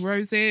come in with the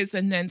roses,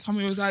 and then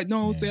Tommy was like,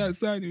 "No, stay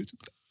outside." It was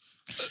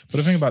just- But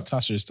the thing about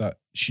Tasha is that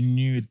she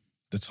knew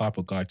the type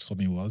of guy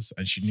Tommy was,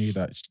 and she knew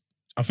that.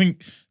 I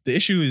think the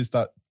issue is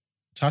that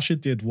Tasha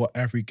did what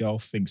every girl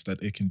thinks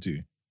that it can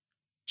do.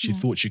 She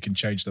thought she can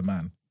change the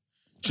man.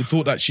 She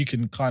thought that she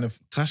can kind of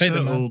take the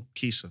Tasha man. or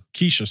Keisha?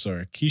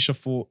 Keisha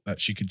thought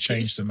that she could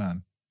change the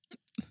man,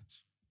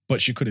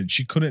 but she couldn't.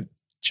 She couldn't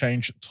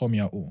change Tommy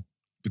at all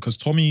because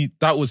Tommy,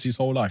 that was his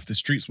whole life. The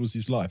streets was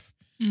his life,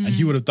 and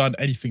he would have done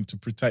anything to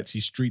protect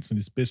his streets and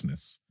his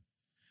business.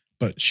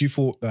 But she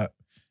thought that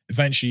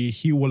eventually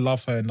he will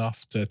love her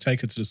enough to take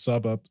her to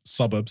the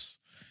suburbs,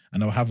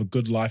 and they'll have a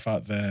good life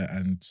out there,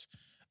 and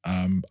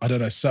I don't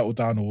know, settle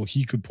down, or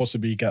he could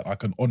possibly get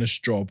like an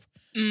honest job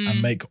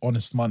and make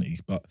honest money.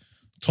 But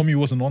Tommy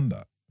wasn't on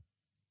that.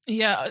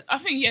 Yeah, I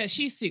think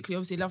she secretly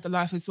obviously loved the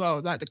life as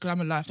well, like the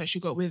glamour life that she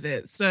got with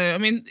it. So I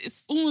mean,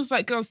 it's almost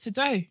like girls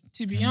today,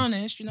 to be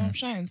honest. You know what I'm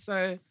saying?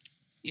 So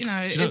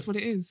it is what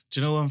it is. Do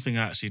you know one thing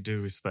I actually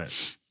do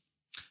respect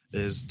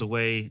is the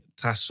way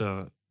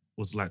Tasha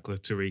was like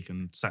with Tariq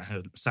and sat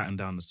him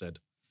down and said,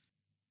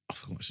 I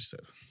forgot what she said.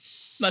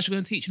 Like she's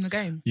going to teach him the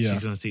game. Yeah.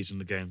 She's going to teach him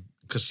the game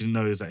because she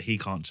knows that he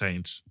can't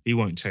change. He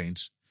won't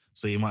change.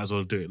 So you might as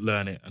well do it,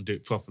 learn it, and do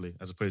it properly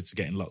as opposed to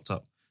getting locked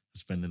up and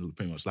spending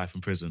pretty much life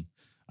in prison.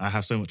 I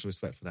have so much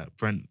respect for that.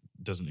 Brent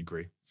doesn't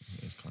agree.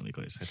 He's currently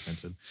got his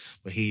headphones in,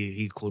 but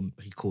he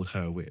called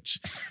her a witch.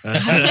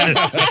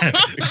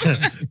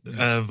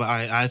 But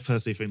I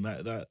personally think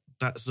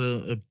that's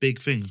a big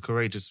thing,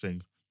 courageous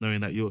thing,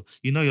 knowing that you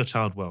know your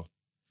child well.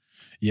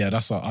 Yeah,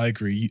 I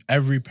agree.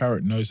 Every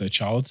parent knows their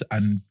child,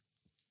 and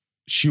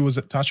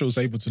Tasha was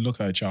able to look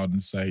at her child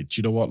and say, do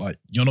you know what? Like,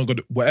 you're not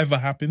gonna, whatever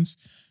happens,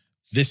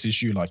 this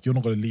is you. Like, you're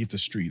not gonna leave the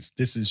streets.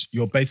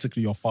 You're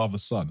basically your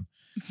father's son.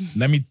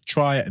 Let me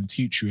try it and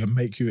teach you and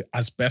make you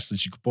as best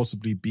as you could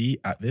possibly be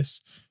at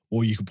this,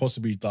 or you could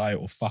possibly die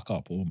or fuck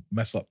up or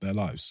mess up their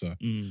lives. So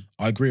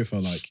I agree with her.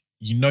 Like,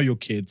 you know your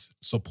kids,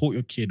 support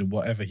your kid in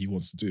whatever he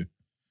wants to do.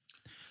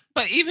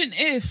 But even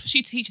if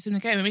she teaches him the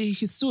game, I mean, he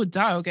could still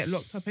die or get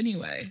locked up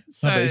anyway.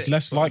 So No, but it's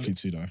less likely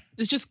to though.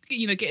 it's just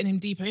getting him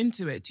deeper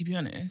into it. To be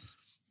honest,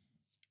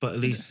 But at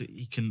least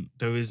he can.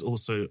 There is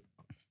also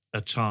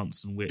a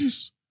chance in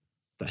which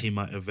that he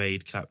might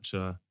evade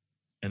capture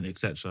and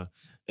etc.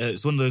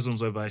 It's one of those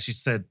ones whereby she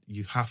said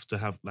you have to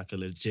have like a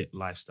legit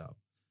lifestyle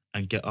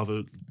and get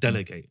other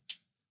delegate.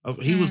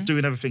 He was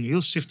doing everything. He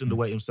was shifting the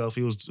weight himself.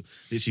 He was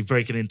literally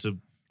breaking into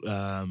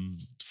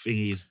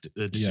thingies,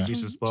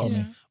 distribution spot,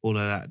 Tommy. all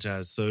of that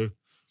jazz. So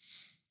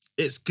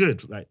it's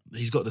good. Like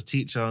he's got the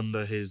teacher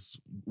under his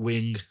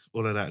wing,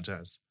 all of that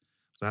jazz.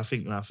 So I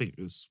think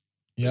it's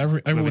Yeah,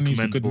 everyone needs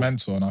a good commendable.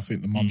 mentor, and I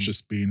think the mum's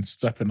just been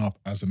stepping up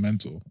as a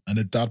mentor, and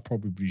the dad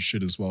probably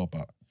should as well,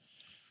 but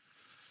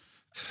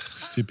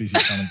he's too busy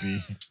trying to be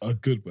a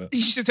good one.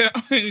 you should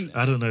own.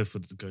 I don't know for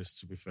the ghost,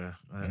 to be fair.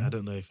 I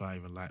don't know if I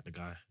even like the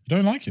guy. You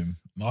don't like him?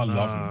 No, I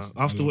love him.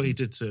 After what he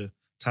did to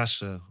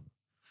Tasha,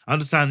 I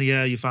understand,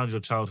 you found your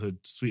childhood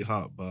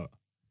sweetheart, but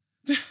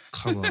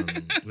come on,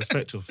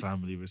 respect your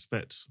family,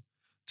 respect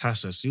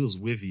Tasha. She was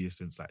with you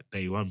since like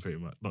day one, pretty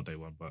much. Not day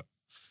one, but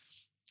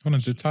Hold on,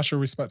 did Tasha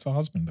respect her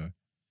husband though?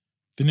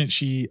 Didn't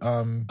she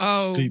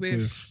sleep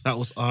with... that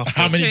was after.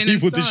 How many Kane and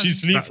people did Son. she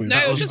sleep with? No,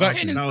 it was just exactly.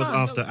 Kane and That was Son.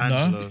 after That No,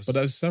 Angela's. but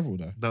there's several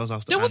though. That was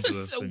after There was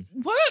Angela's thing.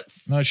 what?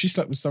 No, she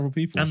slept with several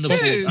people. And the,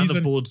 Tommy, board, and he's the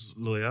an- board's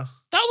lawyer.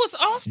 That was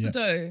after Yeah.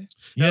 though.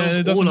 Yeah, was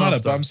it doesn't all matter,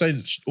 after. but I'm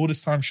saying all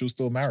this time she was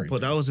still married.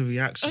 But that was a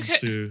reaction Okay.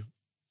 to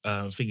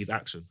Thingy's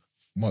action.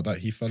 What, that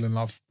he fell in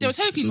love They were with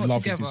technically the not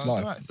love together. of his They were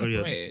life. like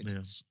separated. Yeah.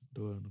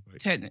 They were on the break.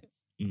 Technically.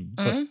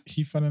 But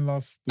he fell in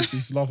love with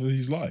his love of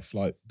his life.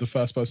 Like the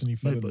first person he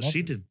fell No, in but love she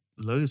with. did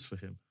loads for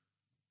him.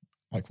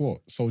 Like what?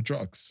 Sold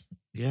drugs.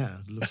 Yeah.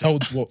 Look at,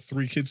 Held what?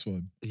 3 kids for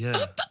him. yeah.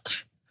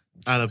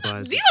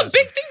 Alibis. These are etc.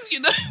 big things, you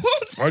know.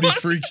 Only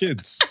 3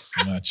 kids.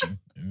 Imagine.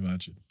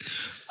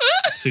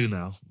 2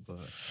 now, but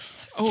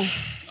Oh,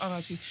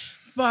 RIP.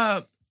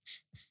 But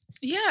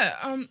Yeah,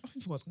 I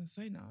forgot what I was going to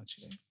say now,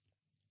 actually.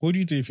 What would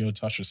you do if you're in a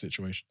Tasha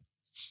situation?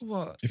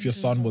 What? If your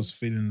son was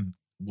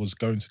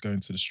going to go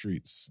into the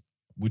streets,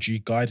 would you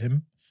guide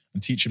him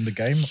and teach him the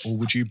game? Or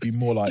would you be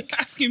more like...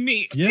 Asking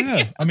me.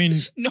 Yeah, I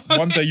mean, No.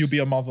 one day you'll be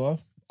a mother.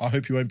 I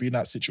hope you won't be in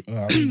that situation.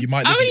 I mean, you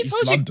might live in already East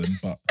told you. London,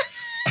 but...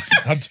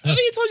 I don't I know.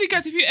 already told you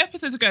guys a few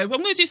episodes ago, but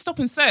I'm going to do stop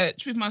and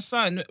search with my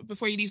son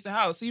before he leaves the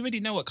house. So you already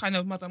know what kind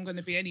of mother I'm going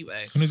to be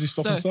anyway. Can I do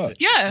stop and search?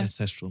 Yeah.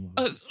 Ancestral mum.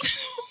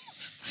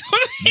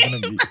 You're gonna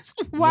be That's,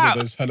 one wow. of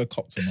those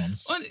helicopter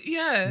mums.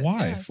 Yeah.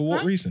 Why? yeah. For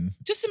what Huh? reason?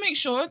 Just to make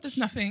sure there's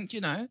nothing,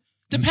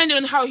 depending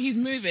on how he's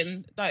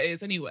moving, that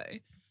is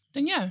anyway.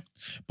 Then yeah.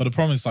 But the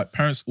problem is, like,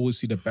 parents always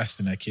see the best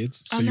in their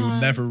kids, so I you'll know.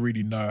 never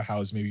really know how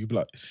it's moving. You'll be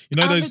like,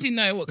 I those, already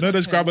know what you know kind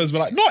those of grabbers were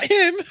like, not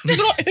him,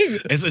 not him,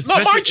 It's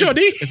not my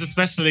Johnny. It's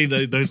especially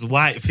those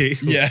white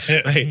people. Yeah.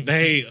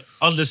 they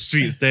on the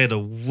streets. They're the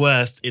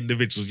worst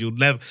individuals. You'll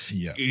never.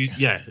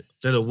 Yeah.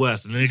 They're the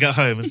worst. And then you get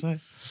home and it's like,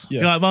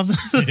 Yeah. you like, mum?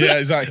 Yeah,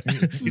 exactly.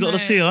 You got the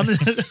tea on?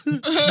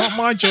 Not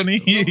my Johnny.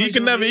 He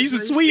can never. He's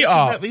a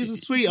sweetheart. He's a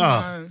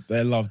sweetheart. No.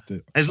 They loved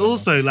it. It's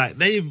also like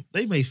they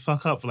may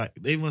fuck up. Like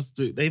they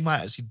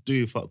might actually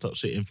do fucked up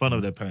shit in front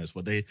of their parents,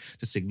 but they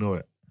just ignore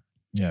it.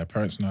 Yeah,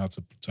 parents know how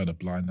to turn a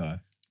blind eye.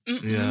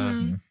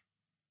 Yeah.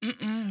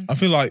 I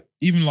feel like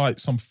even like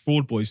some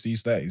fraud boys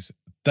these days,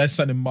 they're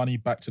sending money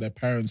back to their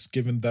parents,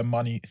 giving them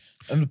money,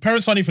 and the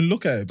parents don't even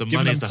look at it. The giving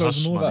money's them the clothes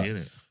hush and all money, that.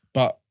 isn't it?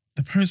 But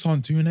the parents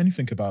aren't doing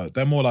anything about it.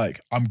 They're more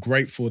like, I'm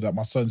grateful that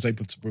my son's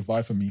able to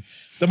provide for me.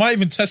 They might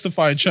even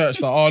testify in church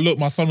that, oh, look,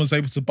 my son was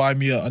able to buy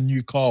me a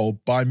new car or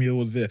buy me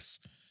all this.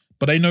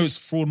 But they know it's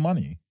fraud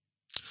money.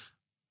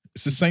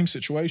 It's the same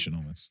situation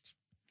almost.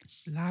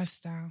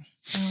 Lifestyle.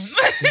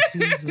 This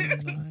is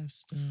a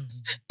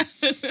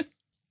lifestyle.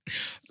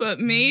 But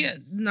me,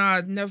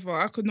 nah, never.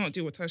 I could not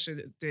do what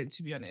Tasha did,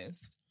 to be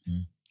honest.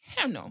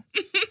 Hell no.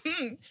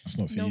 It's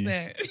not for No you.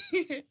 bet.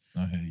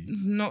 I hear you.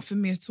 It's not for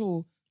me at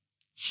all.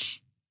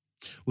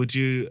 Would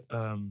you,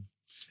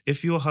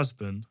 if your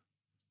husband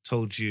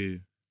told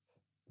you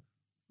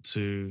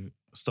to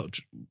stop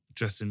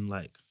dressing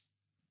like,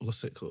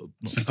 what's it called?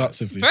 Not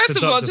Seductively. First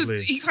of all,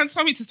 Seductively. he can't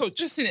tell me to stop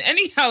dressing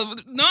anyhow.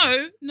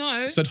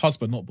 No. Said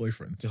husband, not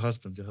boyfriend. Your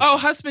husband. Oh,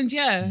 husband,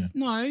 yeah. Yeah.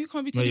 No, you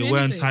can't be No, telling you're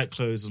wearing anything. tight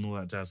clothes and all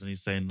that jazz, and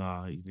he's saying,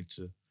 nah, you need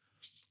to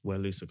wear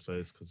looser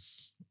clothes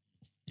because,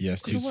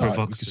 Yes, too It's tight. We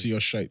provocative. can see your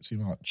shape too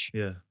much.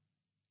 yeah.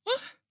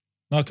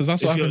 No, because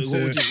that's what happened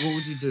What to...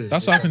 would you do?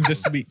 That's what happened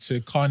this week to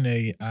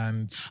Kanye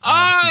and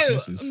Oh,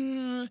 his missus. to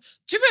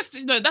be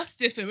honest, no, that's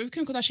different. With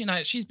Kim Kardashian,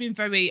 like, she's been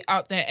very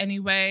out there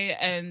anyway.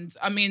 And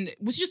I mean,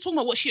 was she just talking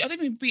about what she? I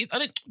didn't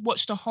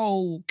watch the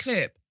whole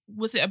clip.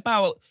 Was it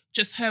about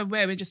just her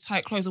wearing just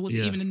tight clothes, or was it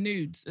Yeah. even the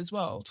nudes as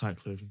well? tight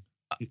clothing.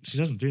 She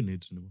doesn't do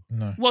nudes anymore.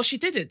 No. Well, she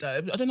did it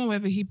though. I don't know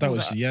whether he. That brought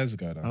was it up. years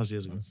ago. That was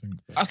years ago. I think.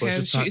 But Okay, it's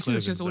just tight it seems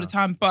clothing just all the now.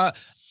 time. But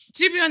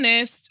to be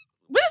honest,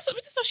 what's the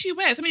stuff she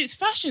wears? I mean, it's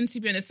fashion,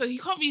 to be honest. So you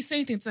can't really say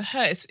anything to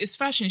her. It's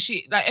fashion.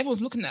 She, like,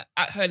 everyone's looking at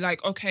her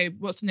like, okay,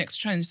 what's the next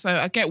trend? So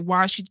I get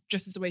why she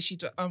dresses the way she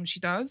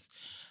does.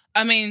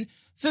 I mean,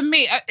 for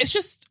me, it's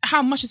just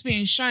how much is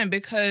being shown,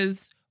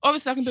 because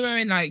obviously I can be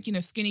wearing like,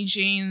 skinny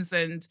jeans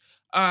and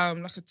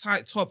like a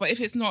tight top, but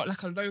if it's not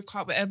like a low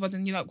cut, whatever,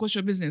 then you're like, what's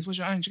your business? What's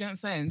your own? Do you get what I'm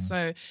saying?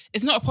 So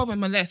it's not a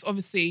problem unless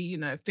obviously,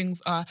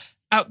 things are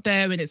out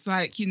there and it's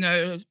like,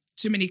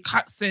 too many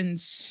cuts and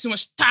too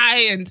much tie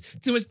and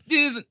too much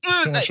this and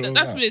Too much like, all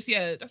that's that. when it's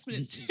that's when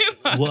it's too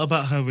much. What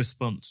about her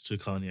response to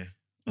Kanye?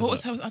 What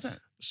was her? I don't.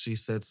 She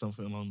said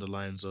something along the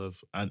lines of,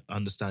 "I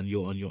understand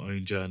you're on your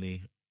own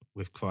journey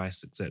with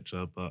Christ,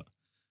 etc., but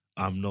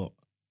I'm not,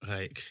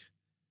 like,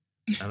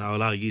 and I'll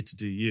allow you to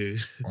do you,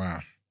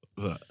 Wow.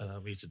 but allow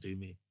me to do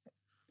me."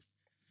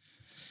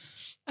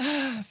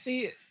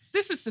 See,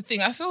 this is the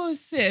thing. I feel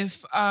as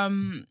if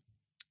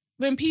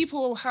when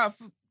people have,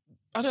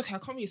 I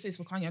can't really say this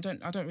for Kanye.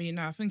 I don't really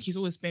know. I think he's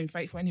always been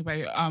faithful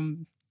anyway.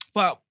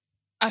 But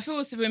I feel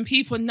as if when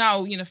people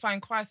now,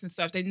 find Christ and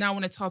stuff, they now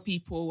want to tell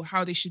people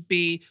how they should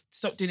be,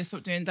 stop doing this,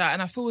 stop doing that.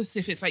 And I feel as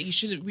if it's like you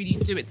shouldn't really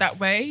do it that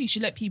way. You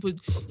should let people,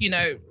 you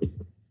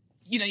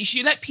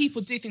should let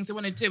people do things they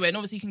want to do, and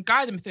obviously you can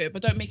guide them through it,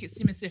 but don't make it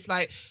seem as if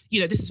like,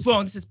 this is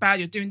wrong, this is bad,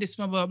 you're doing this,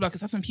 blah, blah, blah,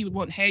 because that's when people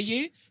won't hear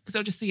you, because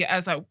they'll just see it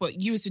as like, but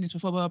you was doing this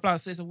before, blah, blah, blah,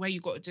 so there's a way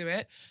you got to do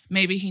it.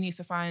 Maybe he needs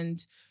to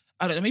find,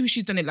 I don't know, maybe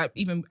she's done it like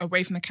even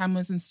away from the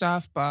cameras and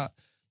stuff, but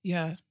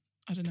yeah,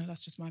 I don't know,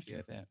 that's just my view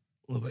of it.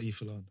 What about you,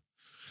 Falon?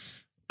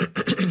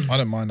 I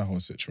don't mind the whole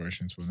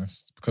situation, to be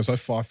honest, because I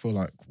feel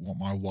like what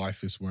my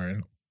wife is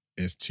wearing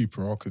is too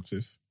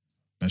provocative,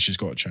 and she's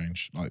got to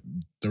change. Like,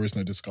 there is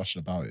no discussion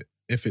about it.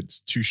 If it's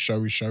too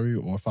showy,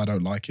 or if I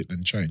don't like it,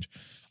 then change.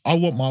 I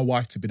want my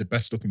wife to be the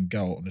best looking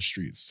girl on the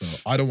streets,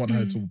 so I don't want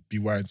her to be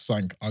wearing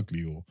something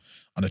ugly or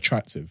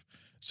unattractive.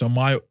 So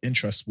my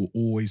interest will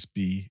always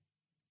be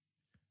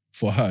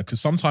for her,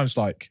 because sometimes,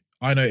 like,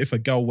 I know if a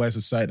girl wears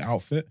a certain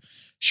outfit,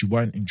 she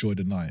won't enjoy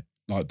the night.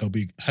 Like, there'll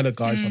be hella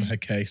guys on her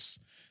case,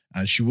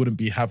 and she wouldn't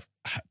be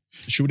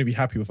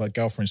happy with her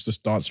girlfriends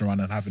just dancing around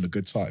and having a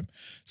good time.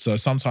 So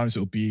sometimes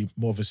it'll be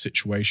more of a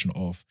situation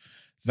of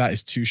that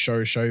is too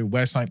showy.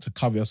 Wear something to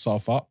cover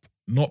yourself up.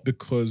 Not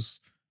because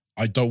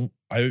I don't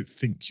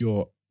think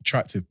you're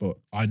attractive, but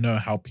I know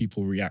how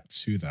people react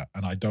to that,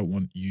 and I don't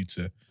want you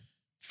to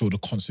feel the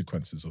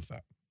consequences of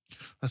that.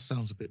 That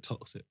sounds a bit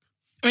toxic.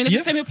 I mean, does Yeah.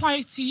 the same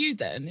apply to you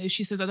then? If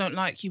she says, I don't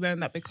like you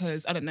wearing that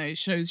because, I don't know, it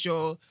shows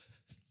your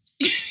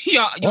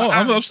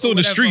I'm still in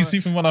the streets. streets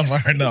even when I'm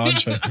married now. I'm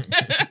joking.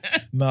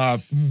 Nah,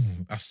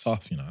 that's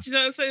tough, you know. You know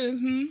what I'm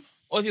saying?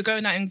 Or if you're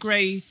going out in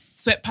grey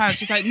sweatpants,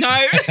 she's like,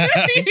 no,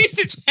 you need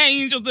to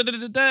change. Or Or Does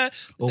it apply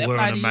wearing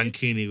a to you?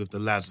 mankini with the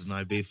lads in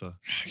Ibiza.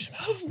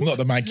 Not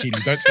the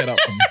mankini. Don't take that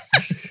from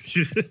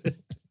me.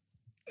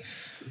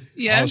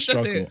 Yeah, I'll that's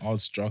struggle. it. I'll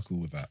struggle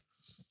with that.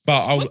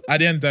 But at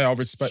the end of the day, I'll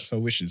respect her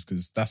wishes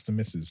because that's the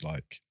missus.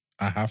 Like,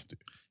 I have to.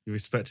 You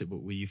respect it,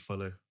 but will you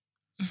follow?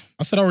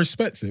 I said I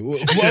respect it.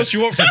 What else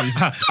you want from me?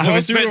 I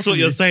respect what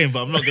you're saying,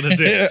 but I'm not going to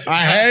do it.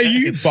 I hear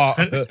you, but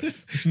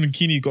this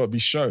mankini got to be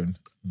shown.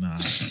 Nah.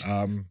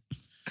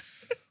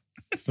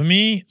 For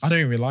me, I don't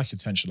even really like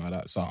attention like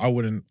that. So I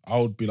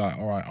would be like,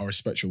 all right, I'll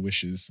respect your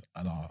wishes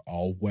and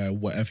I'll wear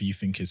whatever you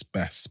think is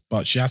best.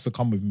 But she has to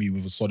come with me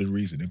with a solid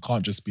reason. It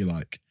can't just be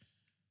like,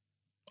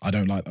 I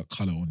don't like that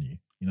colour on you,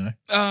 you know?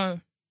 Oh.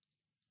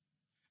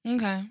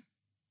 Okay.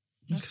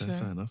 That's Okay, fair.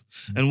 fair enough.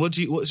 And what's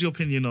your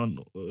opinion on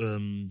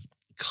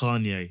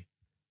Kanye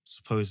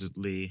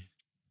supposedly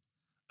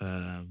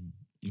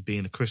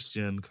being a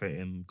Christian,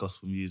 creating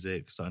gospel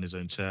music, starting his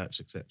own church,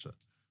 etc.?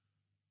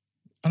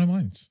 I don't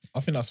mind. I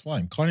think that's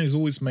fine. Kanye's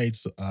always made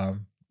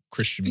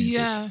Christian music.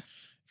 Yeah.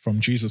 From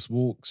Jesus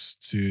Walks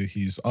to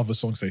his other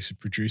songs that he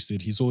produced,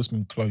 he's always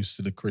been close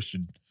to the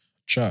Christian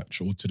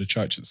church or to the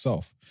church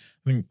itself.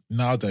 I think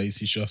nowadays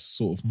he's just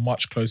sort of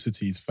much closer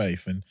to his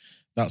faith, and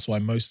that's why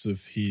most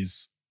of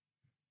his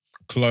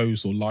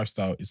clothes or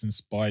lifestyle is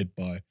inspired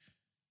by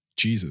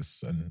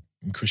Jesus and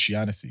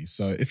Christianity.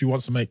 So if he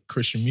wants to make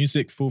Christian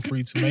music, feel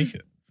free to make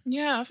it.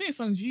 Yeah, I think it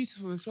sounds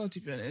beautiful as well, to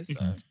be honest.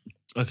 So.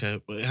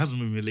 Okay, but it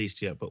hasn't been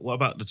released yet. But what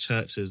about the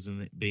churches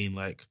and it being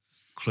like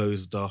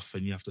closed off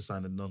and you have to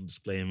sign a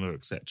non-disclaimer,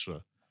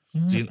 etc.?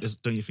 Don't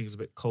you think it's a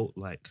bit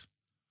cult-like?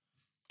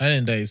 At the end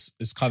of the day,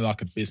 it's kind of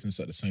like a business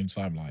at the same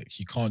time. Like,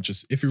 he can't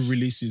just, if he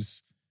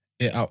releases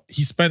it out,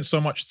 he spent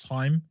so much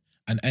time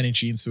and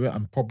energy into it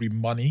and probably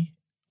money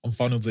and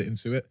funneled it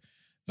into it,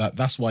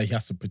 that's why he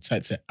has to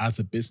protect it as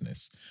a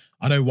business.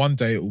 I know one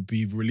day it will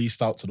be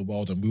released out to the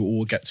world and we'll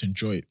all get to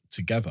enjoy it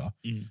together.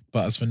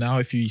 But as for now,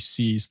 if he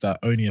sees that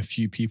only a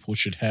few people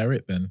should hear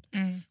it,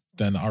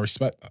 then I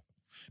respect that.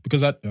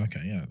 Because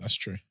that's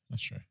true.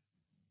 That's true.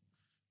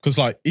 Because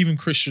like even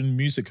Christian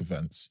music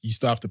events, you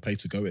still have to pay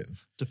to go in.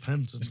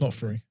 Depends. It's not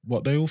free.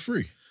 What, they all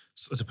free?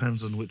 So it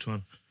depends on which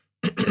one.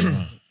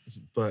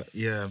 But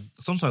yeah,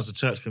 sometimes the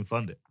church can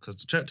fund it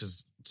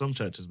because some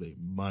churches make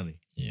money.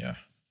 Yeah.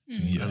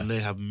 And they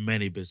have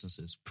many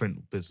businesses,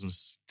 print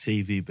business,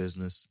 TV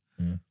business.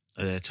 And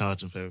they're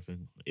charging for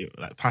everything.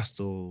 Like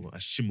Pastor,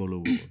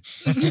 Ashimolo,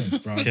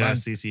 Bro,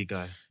 KICC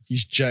guy.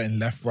 he's jetting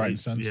left, right, and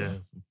centre.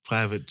 Yeah,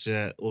 private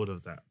jet, all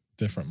of that.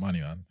 Different money,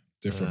 man.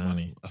 Different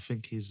money. I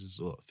think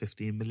he's,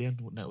 15 million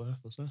net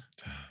worth or so?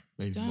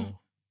 Maybe Damn. more.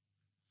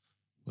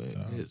 But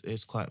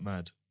it's quite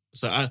mad.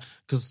 So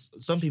because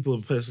some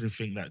people personally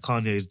think that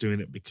Kanye is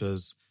doing it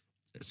because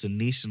it's a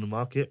niche in the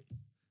market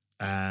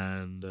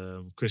and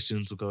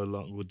Christians will go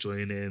along, will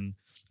join in,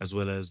 as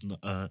well as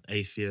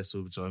atheists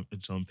will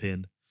jump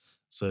in.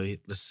 So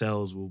the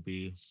sales will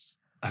be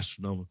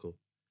astronomical.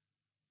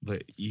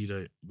 But you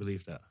don't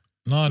believe that?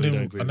 No, I Well, you don't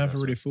didn't. agree I with never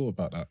that, really thought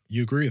about that.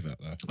 You agree with that,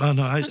 though? Oh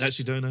no, I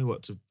actually don't know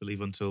what to believe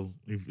until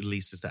he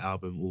releases the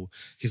album. Or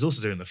he's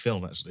also doing a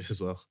film actually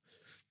as well,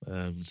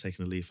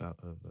 taking a leaf out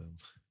of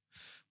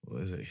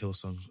what is it,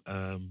 Hillsong?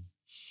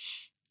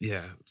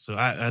 Yeah, so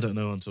I don't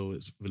know until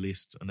it's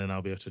released, and then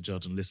I'll be able to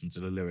judge and listen to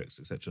the lyrics,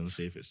 etc., and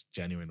see if it's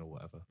genuine or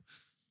whatever.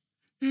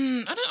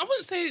 I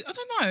wouldn't say. I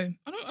don't know.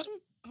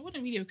 I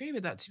wouldn't really agree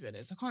with that, to be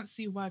honest. I can't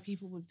see why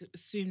people would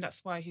assume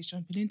that's why he's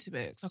jumping into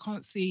it. Because I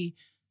can't see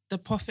the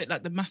profit,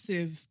 like the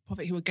massive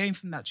profit he would gain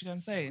from that. Do you know what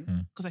I'm saying?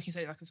 Because like you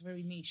say, like it's a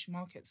very niche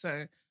market.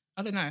 So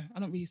I don't know. I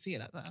don't really see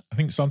it like that. I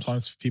think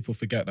sometimes people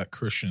forget that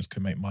Christians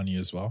can make money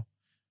as well,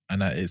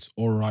 and that it's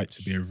all right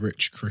to be a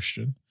rich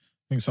Christian.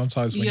 I think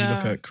sometimes when you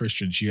look at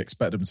Christians, you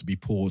expect them to be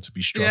poor, to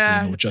be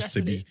struggling, or just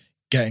to be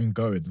getting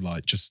going,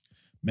 like just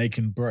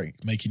making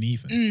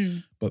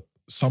even. But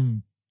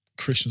some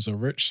Christians are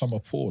rich, some are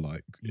poor.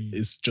 Like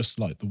it's just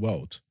like the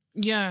world.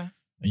 Yeah.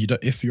 And you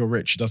don't, if you're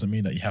rich, it doesn't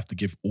mean that you have to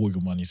give all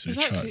your money to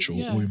the church or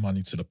all your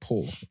money to the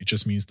poor. It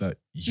just means that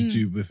you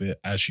do with it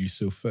as you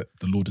see fit.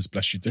 The Lord has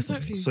blessed you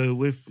differently. Exactly. So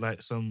with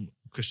like some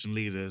Christian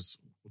leaders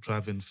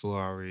driving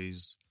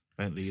Ferraris,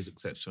 Bentleys,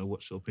 etc.,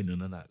 what's your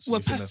opinion on that? So Well,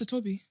 you think Pastor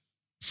Toby.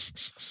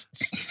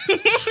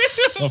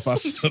 Not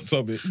fast,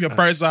 Toby. Your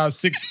parents have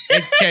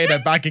 6K in their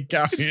bank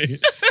account.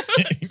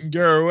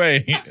 You're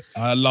away.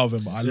 I love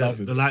him. I love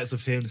him. The likes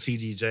of him,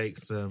 TD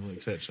Jakes,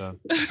 etc.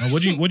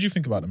 What do you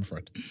think about them,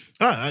 Fred?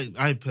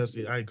 I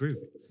personally agree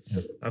with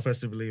you. I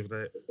personally believe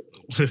that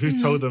who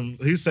told them,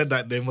 who said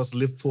that they must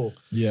live poor.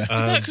 Yeah.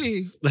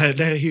 Exactly.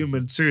 They're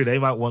human too. They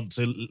might want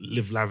to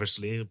live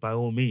lavishly by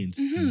all means.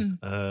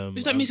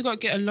 If that means you got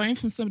to get a loan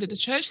from somebody at the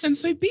church, then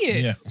so be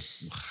it. Yeah.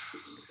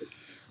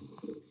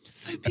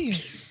 So be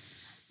it.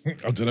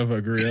 I don't know if I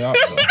agree with that.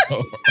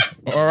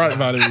 But all right,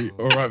 Valerie.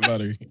 All right,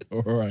 Valerie.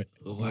 All right.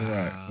 All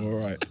right. All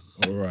right.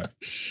 All right.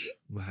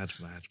 Mad.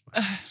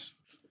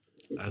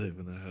 I don't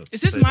even know how to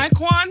Is this say my this.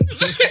 Kwan?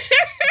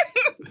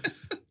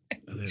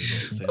 I don't know what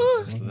to say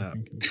after that.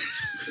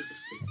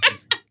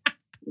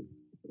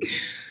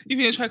 You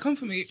gonna try to come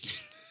for me?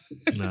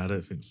 No, I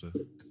don't think so.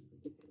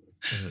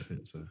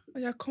 Oh,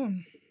 yeah, come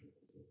on.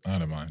 I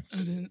don't mind. I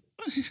didn't.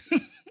 I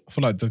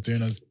feel like they're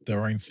doing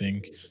their own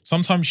thing.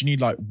 Sometimes you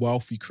need like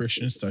wealthy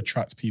Christians to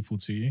attract people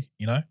to you,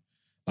 you know?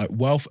 Like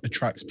wealth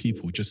attracts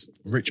people, just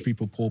rich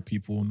people, poor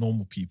people,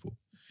 normal people.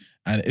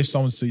 And if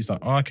someone sees like,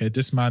 oh, okay,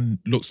 this man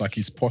looks like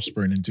he's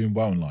prospering and doing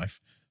well in life,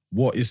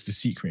 what is the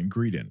secret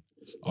ingredient?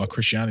 Our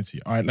Christianity.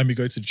 All right, let me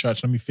go to the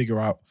church. Let me figure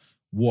out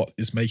what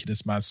is making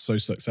this man so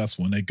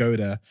successful. And they go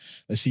there,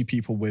 they see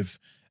people with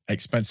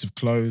expensive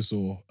clothes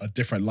or a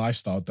different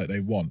lifestyle that they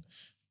want.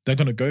 They're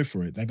going to go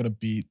for it. They're going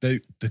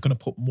to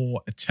put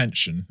more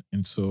attention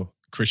into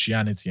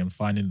Christianity and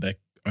finding their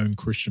own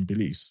Christian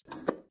beliefs.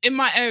 In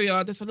my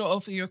area, there's a lot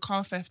of your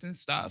car theft and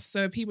stuff.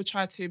 So people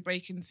try to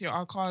break into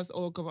our cars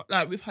or go,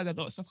 like we've had a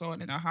lot of stuff going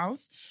on in our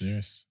house.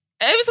 Serious.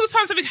 Every single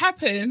time something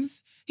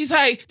happens, he's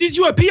like, "These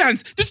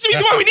Europeans, this is the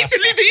reason why we need to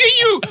leave the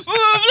EU." Blah, blah,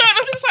 blah. And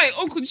I'm just like,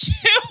 "Uncle,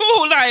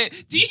 chill." Like,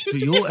 do you? But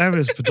your area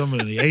is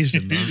predominantly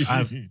Asian.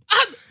 Listen.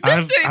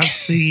 I've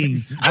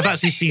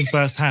actually seen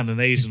firsthand an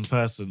Asian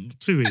person,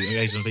 two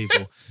Asian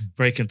people,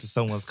 break into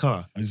someone's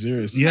car.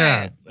 Serious.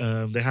 Yeah,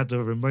 they had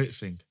the remote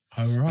thing.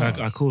 All right.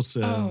 I called.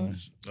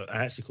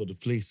 I actually called the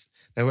police.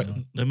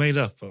 They made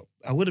up, but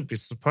I wouldn't be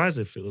surprised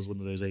if it was one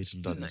of those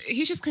Asian dunners.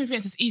 He's just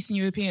convinced it's Eastern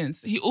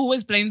Europeans. He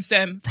always blames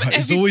them for Right,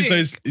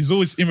 everything. it's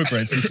always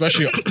immigrants,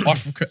 especially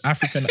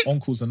African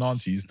uncles and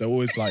aunties. They're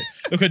always like,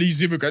 look at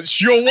these immigrants.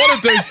 You're one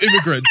of those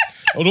immigrants.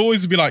 I'll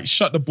always be like,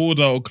 shut the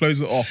border or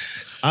close it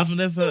off. I've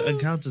never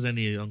encountered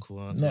any uncle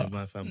or auntie in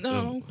my family.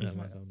 No. My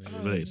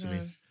family related to me.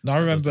 Now I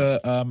remember,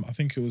 I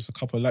think it was a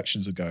couple of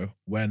elections ago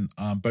when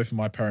both of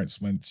my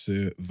parents went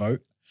to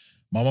vote.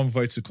 My mum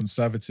voted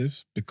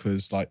Conservative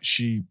because like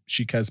she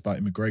cares about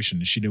immigration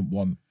and she didn't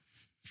want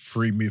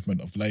free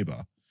movement of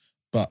Labour.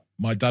 But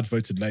my dad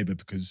voted Labour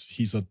because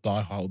he's a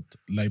diehard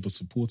Labour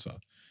supporter.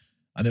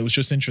 And it was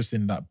just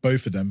interesting that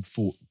both of them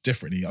thought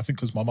differently. I think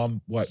because my mum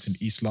worked in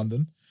East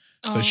London.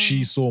 So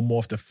she saw more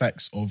of the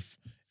effects of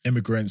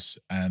immigrants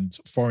and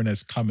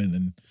foreigners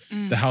coming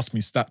and the house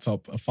being stacked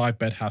up, a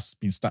 5-bed house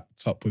being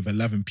stacked up with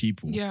 11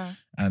 people. Yeah.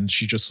 And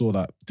she just saw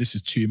that this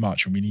is too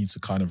much and we need to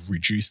kind of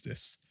reduce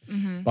this.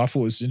 Mm-hmm. But I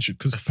thought it was interesting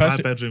because A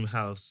 5-bedroom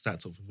house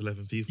stacked up with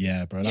 11 people.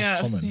 yeah, bro, that's Yeah, I've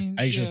common. seen-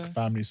 Asian yeah.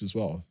 families as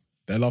well.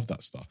 They love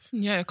that stuff.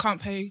 Yeah,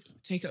 can't pay,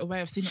 take it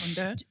away. I've seen it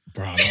on there.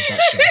 Bro, I love that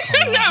shit. I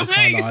can't lie. I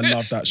can't lie. I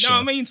love that shit. No,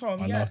 I mean,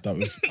 Tom. I love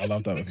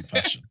that with a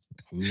passion.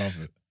 I love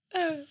it.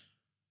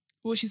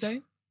 What'd she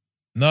say?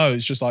 No,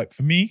 it's just like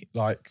for me,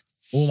 like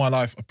all my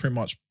life, I've pretty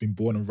much been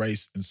born and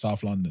raised in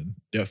South London.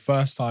 The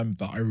first time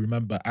that I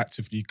remember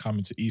actively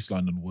coming to East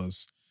London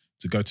was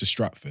to go to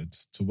Stratford,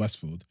 to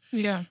Westfield.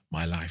 Yeah.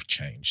 My life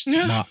changed.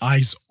 My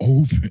eyes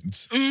opened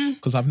Mm.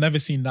 because I've never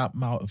seen that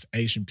amount of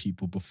Asian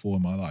people before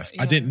in my life.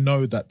 I Yeah. didn't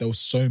know that there were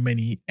so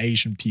many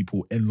Asian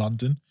people in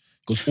London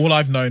because all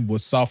I've known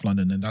was South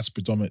London and that's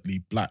predominantly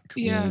black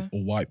Yeah.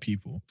 or white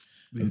people.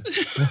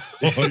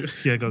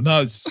 Yeah, go.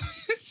 No,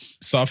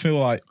 so I feel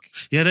like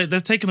Yeah,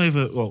 they've taken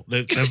over. Well,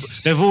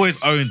 they've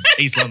always owned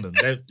East London.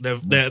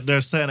 There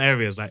are certain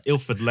areas like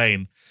Ilford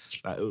Lane.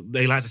 Like,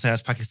 they like to say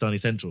that's Pakistani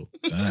Central.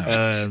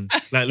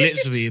 Like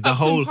literally the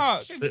Upton whole.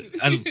 Park.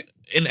 And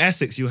in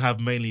Essex, you have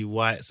mainly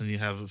whites and you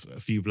have a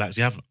few blacks.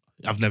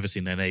 I've never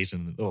seen an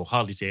Asian or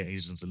hardly seen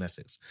Asians in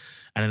Essex.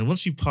 And then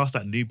once you pass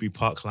that Newbury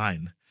Park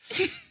line,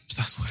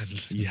 that's when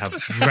you have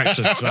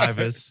reckless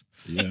drivers.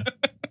 yeah.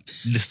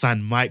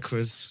 Nissan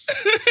Micras.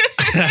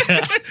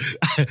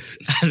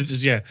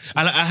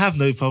 And I have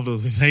no problem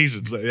with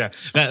Asians, but yeah,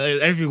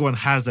 everyone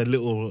has their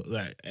little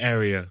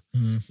area.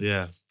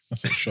 Yeah,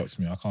 That's what shocked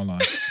me. I can't lie.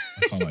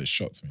 It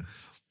shocked me.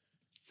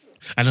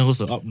 and then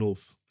also up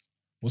north,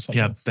 What's up?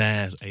 you man? have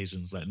bears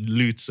Asians like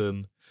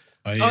Luton,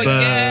 Oh,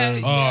 yeah.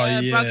 Oh,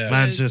 yeah. Bradford,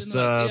 Manchester,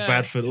 yeah.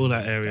 Bradford, all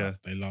that area.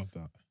 They love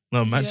that.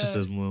 No,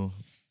 Manchester's more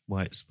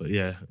whites, but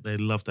yeah, they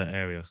love that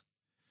area.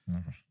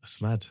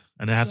 That's mad,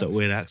 and they have that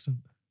weird accent.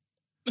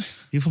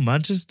 You from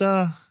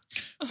Manchester?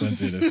 Don't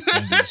do this.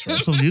 Don't do this,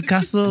 right? From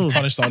Newcastle?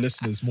 Punish our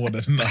listeners more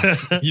than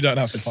enough. You don't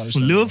have to punish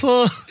From them.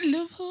 Liverpool?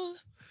 Liverpool.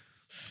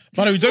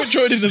 Valerie, don't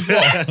join in as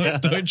well.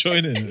 Don't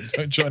join in.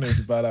 Don't join in with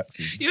a bad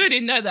accent. You already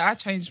know that I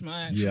changed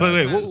mine. Yeah.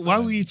 Wait, why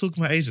were you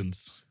talking about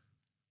Asians?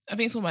 I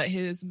think it's all about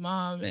his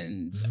mom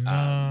and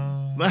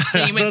No.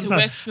 then you went to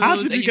Westfield. How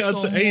did and you get saw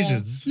onto more.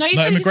 Asians? No, you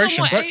No, said you saw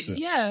immigration, more Brexit.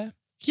 yeah.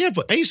 Yeah,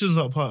 but Asians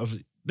aren't part of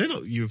it. They're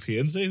not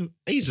Europeans, they're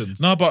Asians.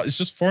 No, but it's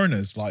just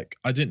foreigners. Like,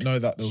 I didn't know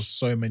that there was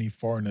so many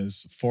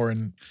foreigners,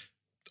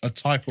 a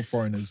type of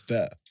foreigners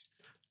there.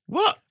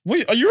 What?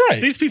 Wait, are you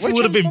right? These people Where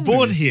would have Trump's been from,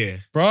 born really?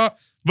 here. Bruh.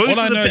 Most All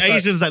I of know the is that-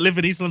 Asians that live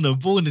in East London were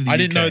born in the UK. I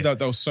didn't know that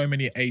there were so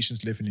many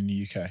Asians living in the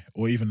UK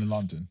or even in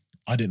London.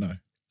 I didn't know.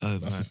 Oh,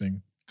 That's the man.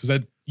 thing.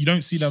 Because you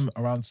don't see them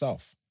around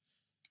South.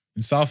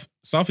 In South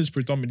is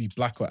predominantly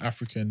black or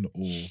African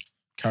or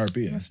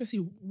Caribbean. Especially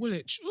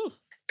Woolwich. Ooh.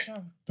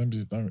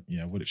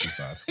 Yeah, Woolwich is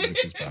bad.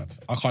 Woolwich is bad.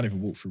 I can't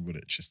even walk through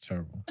Woolwich. It's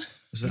terrible.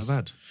 Is that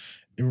bad?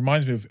 It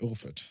reminds me of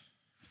Ilford.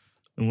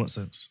 In what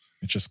sense?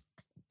 It's just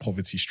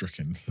poverty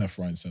stricken, left,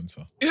 right, and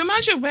centre.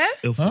 Imagine where?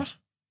 Ilford. Huh?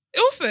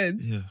 Ilford.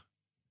 Yeah.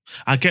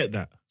 I get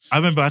that. I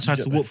remember I tried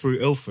get to that. walk through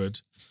Ilford.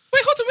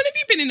 Wait, hold on. When have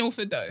you been in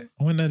Ilford though?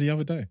 I went there the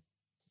other day.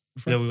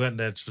 Yeah, we went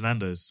there to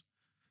Fernando's.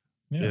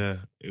 Yeah. Yeah,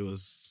 it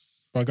was.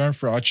 By going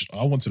through it,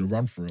 I wanted to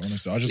run through it,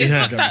 honestly. I just It's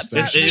Yeah. not wanted to get that the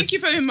bad. station. Thank you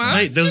very much.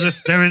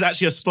 Mate, there is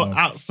actually a spot Smart.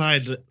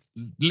 outside,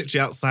 literally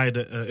outside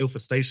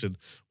Ilford Station,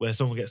 where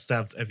someone gets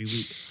stabbed every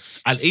week.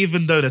 And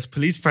even though there's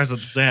police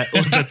presence there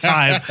all the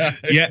time,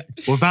 yeah,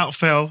 without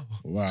fail,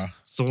 Wow.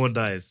 someone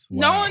dies.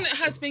 No Wow. one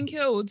has been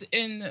killed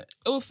in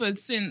Ilford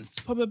since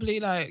probably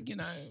a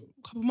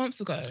couple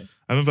months ago.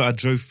 I remember I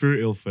drove through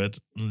Ilford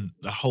and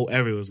the whole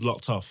area was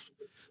locked off.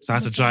 So I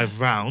had to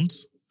drive round.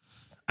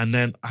 And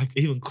then I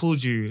even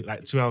called you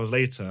like 2 hours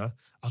later.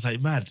 I was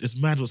like, mad, it's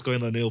mad what's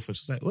going on in Ilford.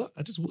 She's like, what?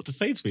 I just walked to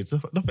Sainsbury's.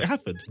 Nothing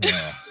happened.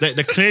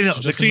 The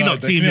cleanup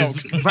team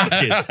is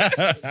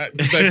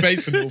rapid. They're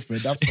based in Ilford,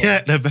 that's all.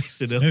 Yeah, they're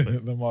based in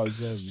Ilford. They might as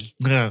well be.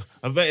 Yeah,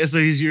 I bet it's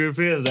these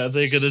Europeans that are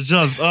taking the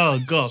jobs. Oh,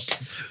 gosh.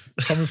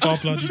 Coming for our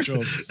bloody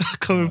jobs.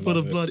 Coming I for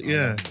the love it. blood, I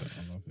yeah. love it.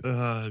 I love it.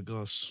 Oh,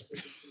 gosh.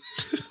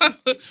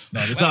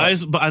 No, this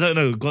So but I don't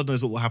know. God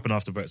knows what will happen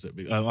after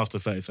Brexit, after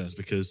 31st,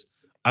 because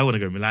I want to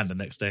go Milan the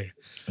next day.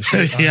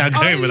 Yeah, I'm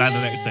going Milan the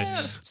next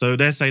day. So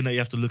they're saying that you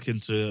have to look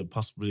into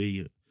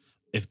possibly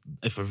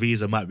if a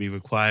visa might be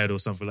required or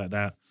something like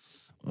that.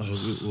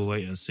 We'll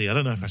wait and see. I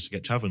don't know if I should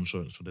get travel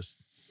insurance for this,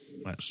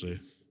 actually.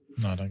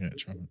 No, I don't get it,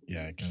 trouble.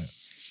 Yeah, I get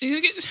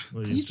it.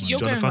 Well, You're do you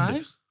wanna going fund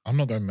right? it? I'm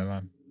not going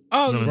Milan.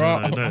 Oh, No, Bro,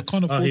 I no.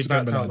 can't afford he to go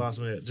backed out Milan. last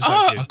minute. Just Oh.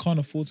 like I you. can't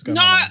afford to go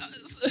no. Milan.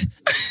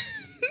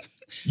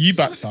 You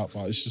backed out,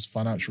 but it's just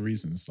financial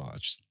reasons. Like, I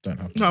just don't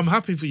have. No, I'm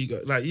happy for you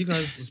guys. Like, you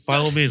guys, by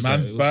all means.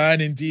 Man's like,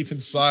 burning deep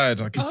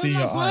inside. I can Oh see your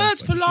my eyes.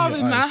 words I for can see your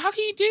Lauren, man. eyes. How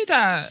can you do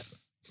that?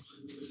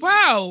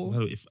 Wow.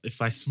 well,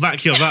 if I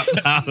smack your mouth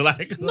now,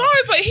 like No,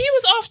 but he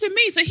was after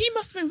me, so he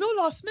must have been real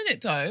last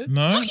minute, though.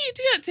 No. How can you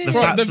do that to him?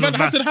 Bro, facts the event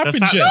doesn't hasn't matter. happened The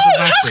facts yet. doesn't How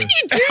matter. can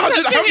you do How's that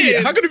it to happening?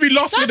 him? How can it be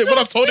last That's minute when I've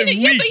last told him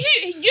minute.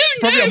 weeks? Yeah, but you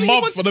Probably know a he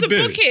month wanted and a to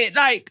bit. book it.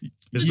 Like,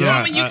 It's you know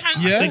not- when you I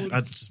cancel. think I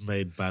just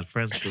made bad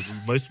friends because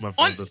most of my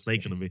friends are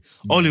snaking on me.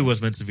 Oli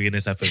was meant to be in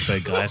this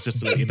episode, guys, just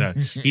to let you know.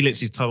 He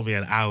literally told me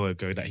an hour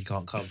ago that he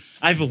can't come.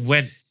 I even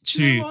went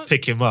Do you know to what?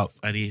 pick him up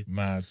and he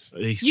Mad.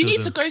 You still need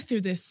to didn't. go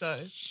through this, though.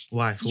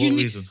 Why? For You what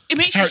need- reason? It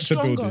makes you Character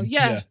stronger. building.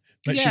 Yeah.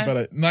 Makes Yeah. you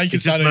better. Now you can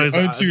It just stand on knows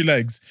your own that- 2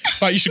 legs.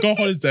 Like, you should go on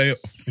holiday on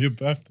your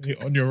birthday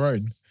on your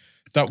own.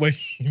 That way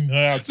you know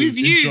how to With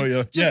you. enjoy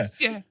your...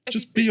 Just, yeah. yeah.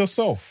 Just be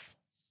yourself.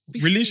 Be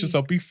Release free.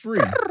 yourself. Be free.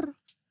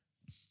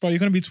 Bro, you're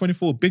going to be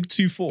 24. Big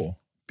 2-4.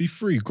 Be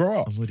free. Grow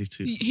up. I'm already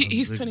too.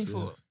 He's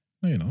 24.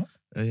 No, you're not.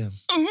 I am.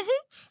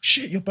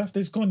 Shit, your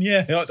birthday's gone.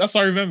 Yeah, that's how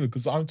I remember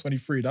because I'm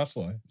 23. That's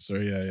why. So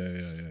yeah.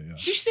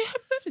 Did you say happy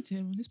birthday to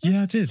him on his birthday?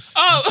 Yeah, I did.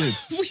 Oh, I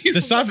did. you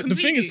The forgot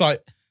thing is, completely. like,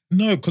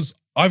 no, because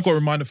I've got a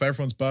reminder for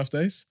everyone's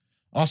birthdays.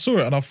 I saw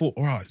it and I thought,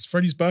 all right, it's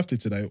Freddie's birthday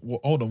today. Well,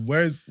 hold on,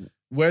 where's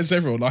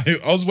everyone? Like,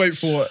 I was waiting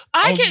for.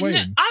 I was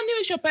waiting. I knew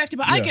it's your birthday,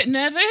 but I Yeah. get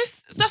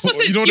nervous. That's what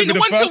You it's don't wanna be the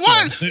one to first one.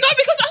 one. No,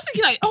 because I was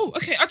thinking like, oh,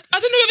 okay, I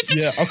don't know if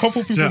it's Yeah, a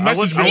couple people So I messaged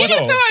want- me I as want-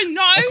 even though well. I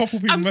know. A couple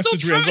people I'm still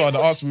messaged me as well and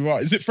trying. asked me,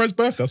 right, is it Fred's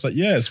birthday? I was like,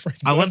 yeah, it's Fred's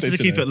birthday. I wanted to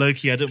keep today. it low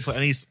key. I didn't put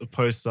any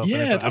posts up. Yeah,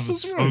 anything. that's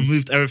what's I right.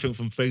 removed everything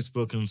from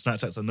Facebook and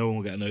Snapchat so no one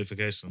will get a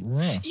notification.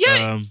 Right.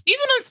 Yeah, Um, even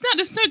on Snap,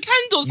 there's no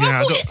candles. Yeah,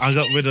 I thought I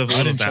got rid of all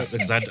of didn't that check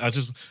because I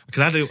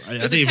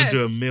didn't even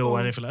do a test? meal or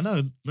Or- anything like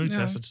no No.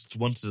 test. I just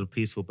wanted a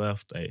peaceful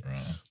birthday.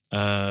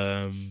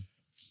 Right.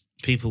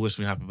 People wished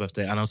me happy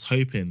birthday, and I was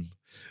hoping.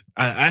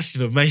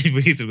 Actually, the main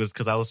reason was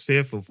because I was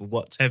fearful for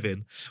what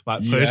Tevin might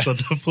post Yeah. on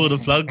the Pull the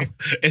Plug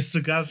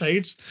Instagram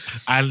page,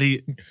 and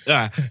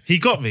he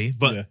got me.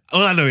 But Yeah.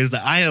 all I know is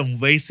that I am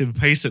waiting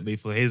patiently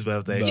for his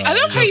birthday. No. I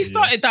love how you Yeah.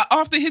 started that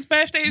after his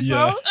birthday as Yeah.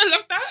 well. I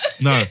love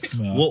that. No,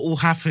 No. what will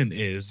happen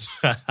is,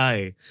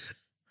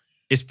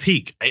 it's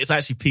peak. It's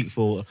actually peak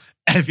for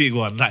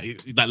everyone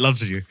that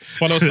loves you.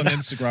 Follow us on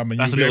Instagram and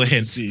That's you'll a be little able to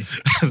hint. see.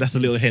 That's a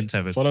little hint,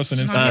 Tevin. Follow us on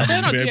You Instagram. better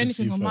and not you'll do be able to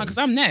see anything on mine because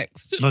photos. I'm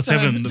next. No, So-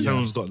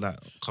 Tevin's got that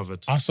covered.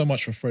 I have so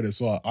much for Fred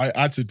as well. I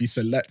had to be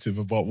selective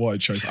about what I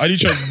chose. I only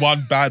chose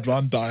one bad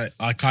one that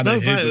I kind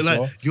of hid as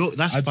well.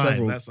 That's I had fine.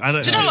 several. I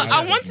don't Do you know what? Yeah,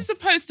 I wanted to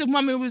post the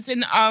one we was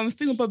in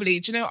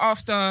Thingamabobbly. Do you know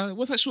after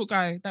what's that short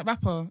guy, that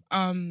rapper?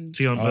 Tory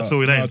Lanez.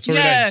 Tory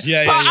Yeah, Lanez.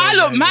 Yeah, but I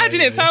look yeah, mad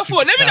in yeah, it, so I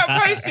thought, let me not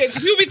post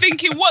it. You'll be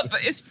thinking,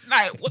 it's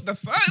like, what the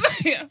fuck?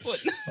 I thought,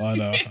 I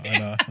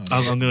know.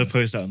 I'm going to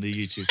post that on the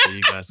YouTube so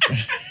you guys can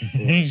watch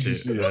it.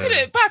 see it. look at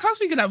it back. I was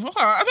thinking, like,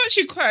 I'm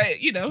actually quite,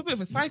 a bit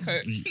of a psycho.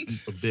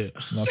 A bit.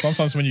 No,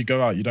 sometimes when you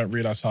go out, you don't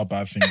realize how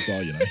bad things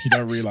are. You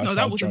don't realize No, how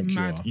that was a drunk you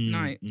mad are.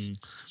 night.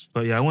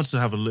 But yeah, I wanted to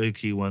have a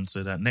low-key one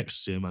so that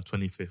next year, my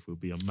 25th, will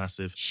be a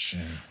massive You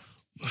should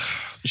do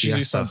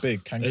fiesta. something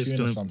big, Cancun or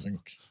gonna- something.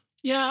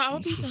 Yeah, I'll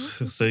be down.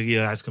 So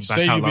yeah, I can back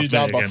Say out you'd be last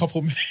down minute by a again.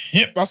 couple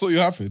minutes. That's what you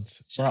happened.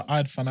 Bro, I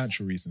had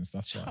financial reasons.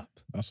 That's why.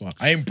 That's why.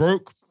 I ain't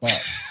broke, but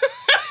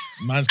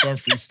man's going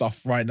through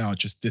stuff right now.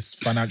 Just this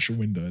financial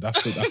window.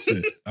 That's it. That's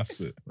it. That's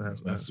it.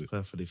 That's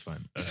perfectly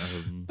fine.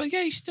 But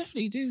yeah, you should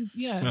definitely do.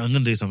 Yeah. I'm going to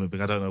do something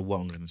big. I don't know what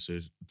I'm going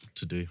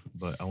to do,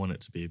 but I want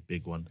it to be a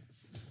big one.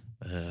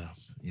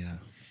 Yeah.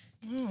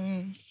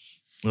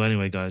 Well,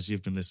 anyway, guys,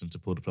 you've been listening to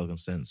Pull the Plug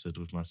Uncensored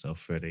with myself,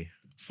 Freddie.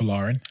 For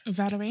Lauren.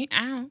 Valerie,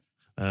 ow.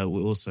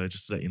 We're also,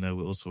 just to let you know,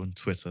 we're also on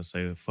Twitter.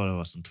 So follow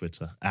us on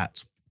Twitter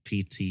at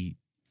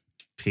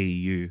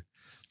PTPU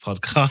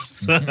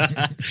podcast.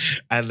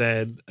 And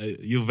then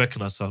you'll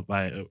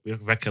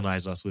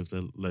recognize us with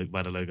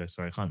by the logo.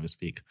 Sorry, I can't even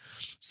speak.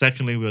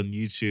 Secondly, we're on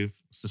YouTube.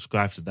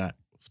 Subscribe to that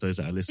for those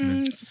that are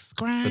listening.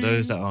 Subscribe. For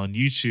those that are on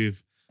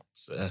YouTube,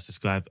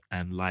 subscribe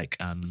and like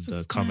and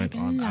comment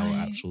on our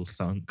actual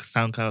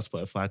SoundCloud,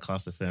 Spotify,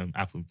 Cast FM,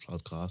 Apple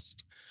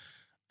Podcast.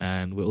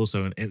 And we're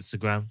also on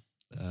Instagram.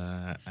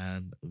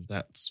 And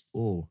that's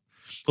all.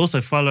 Also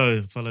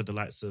follow the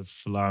likes of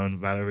Falar and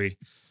Valerie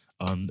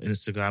on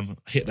Instagram.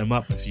 Hit them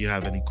up if you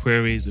have any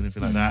queries,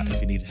 anything like that.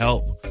 If you need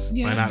help,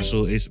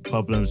 financial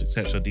problems,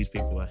 etc. These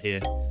people are here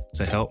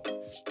to help.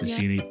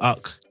 If you need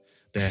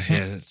they're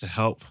here to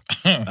help.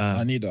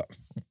 I need that.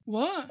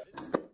 What?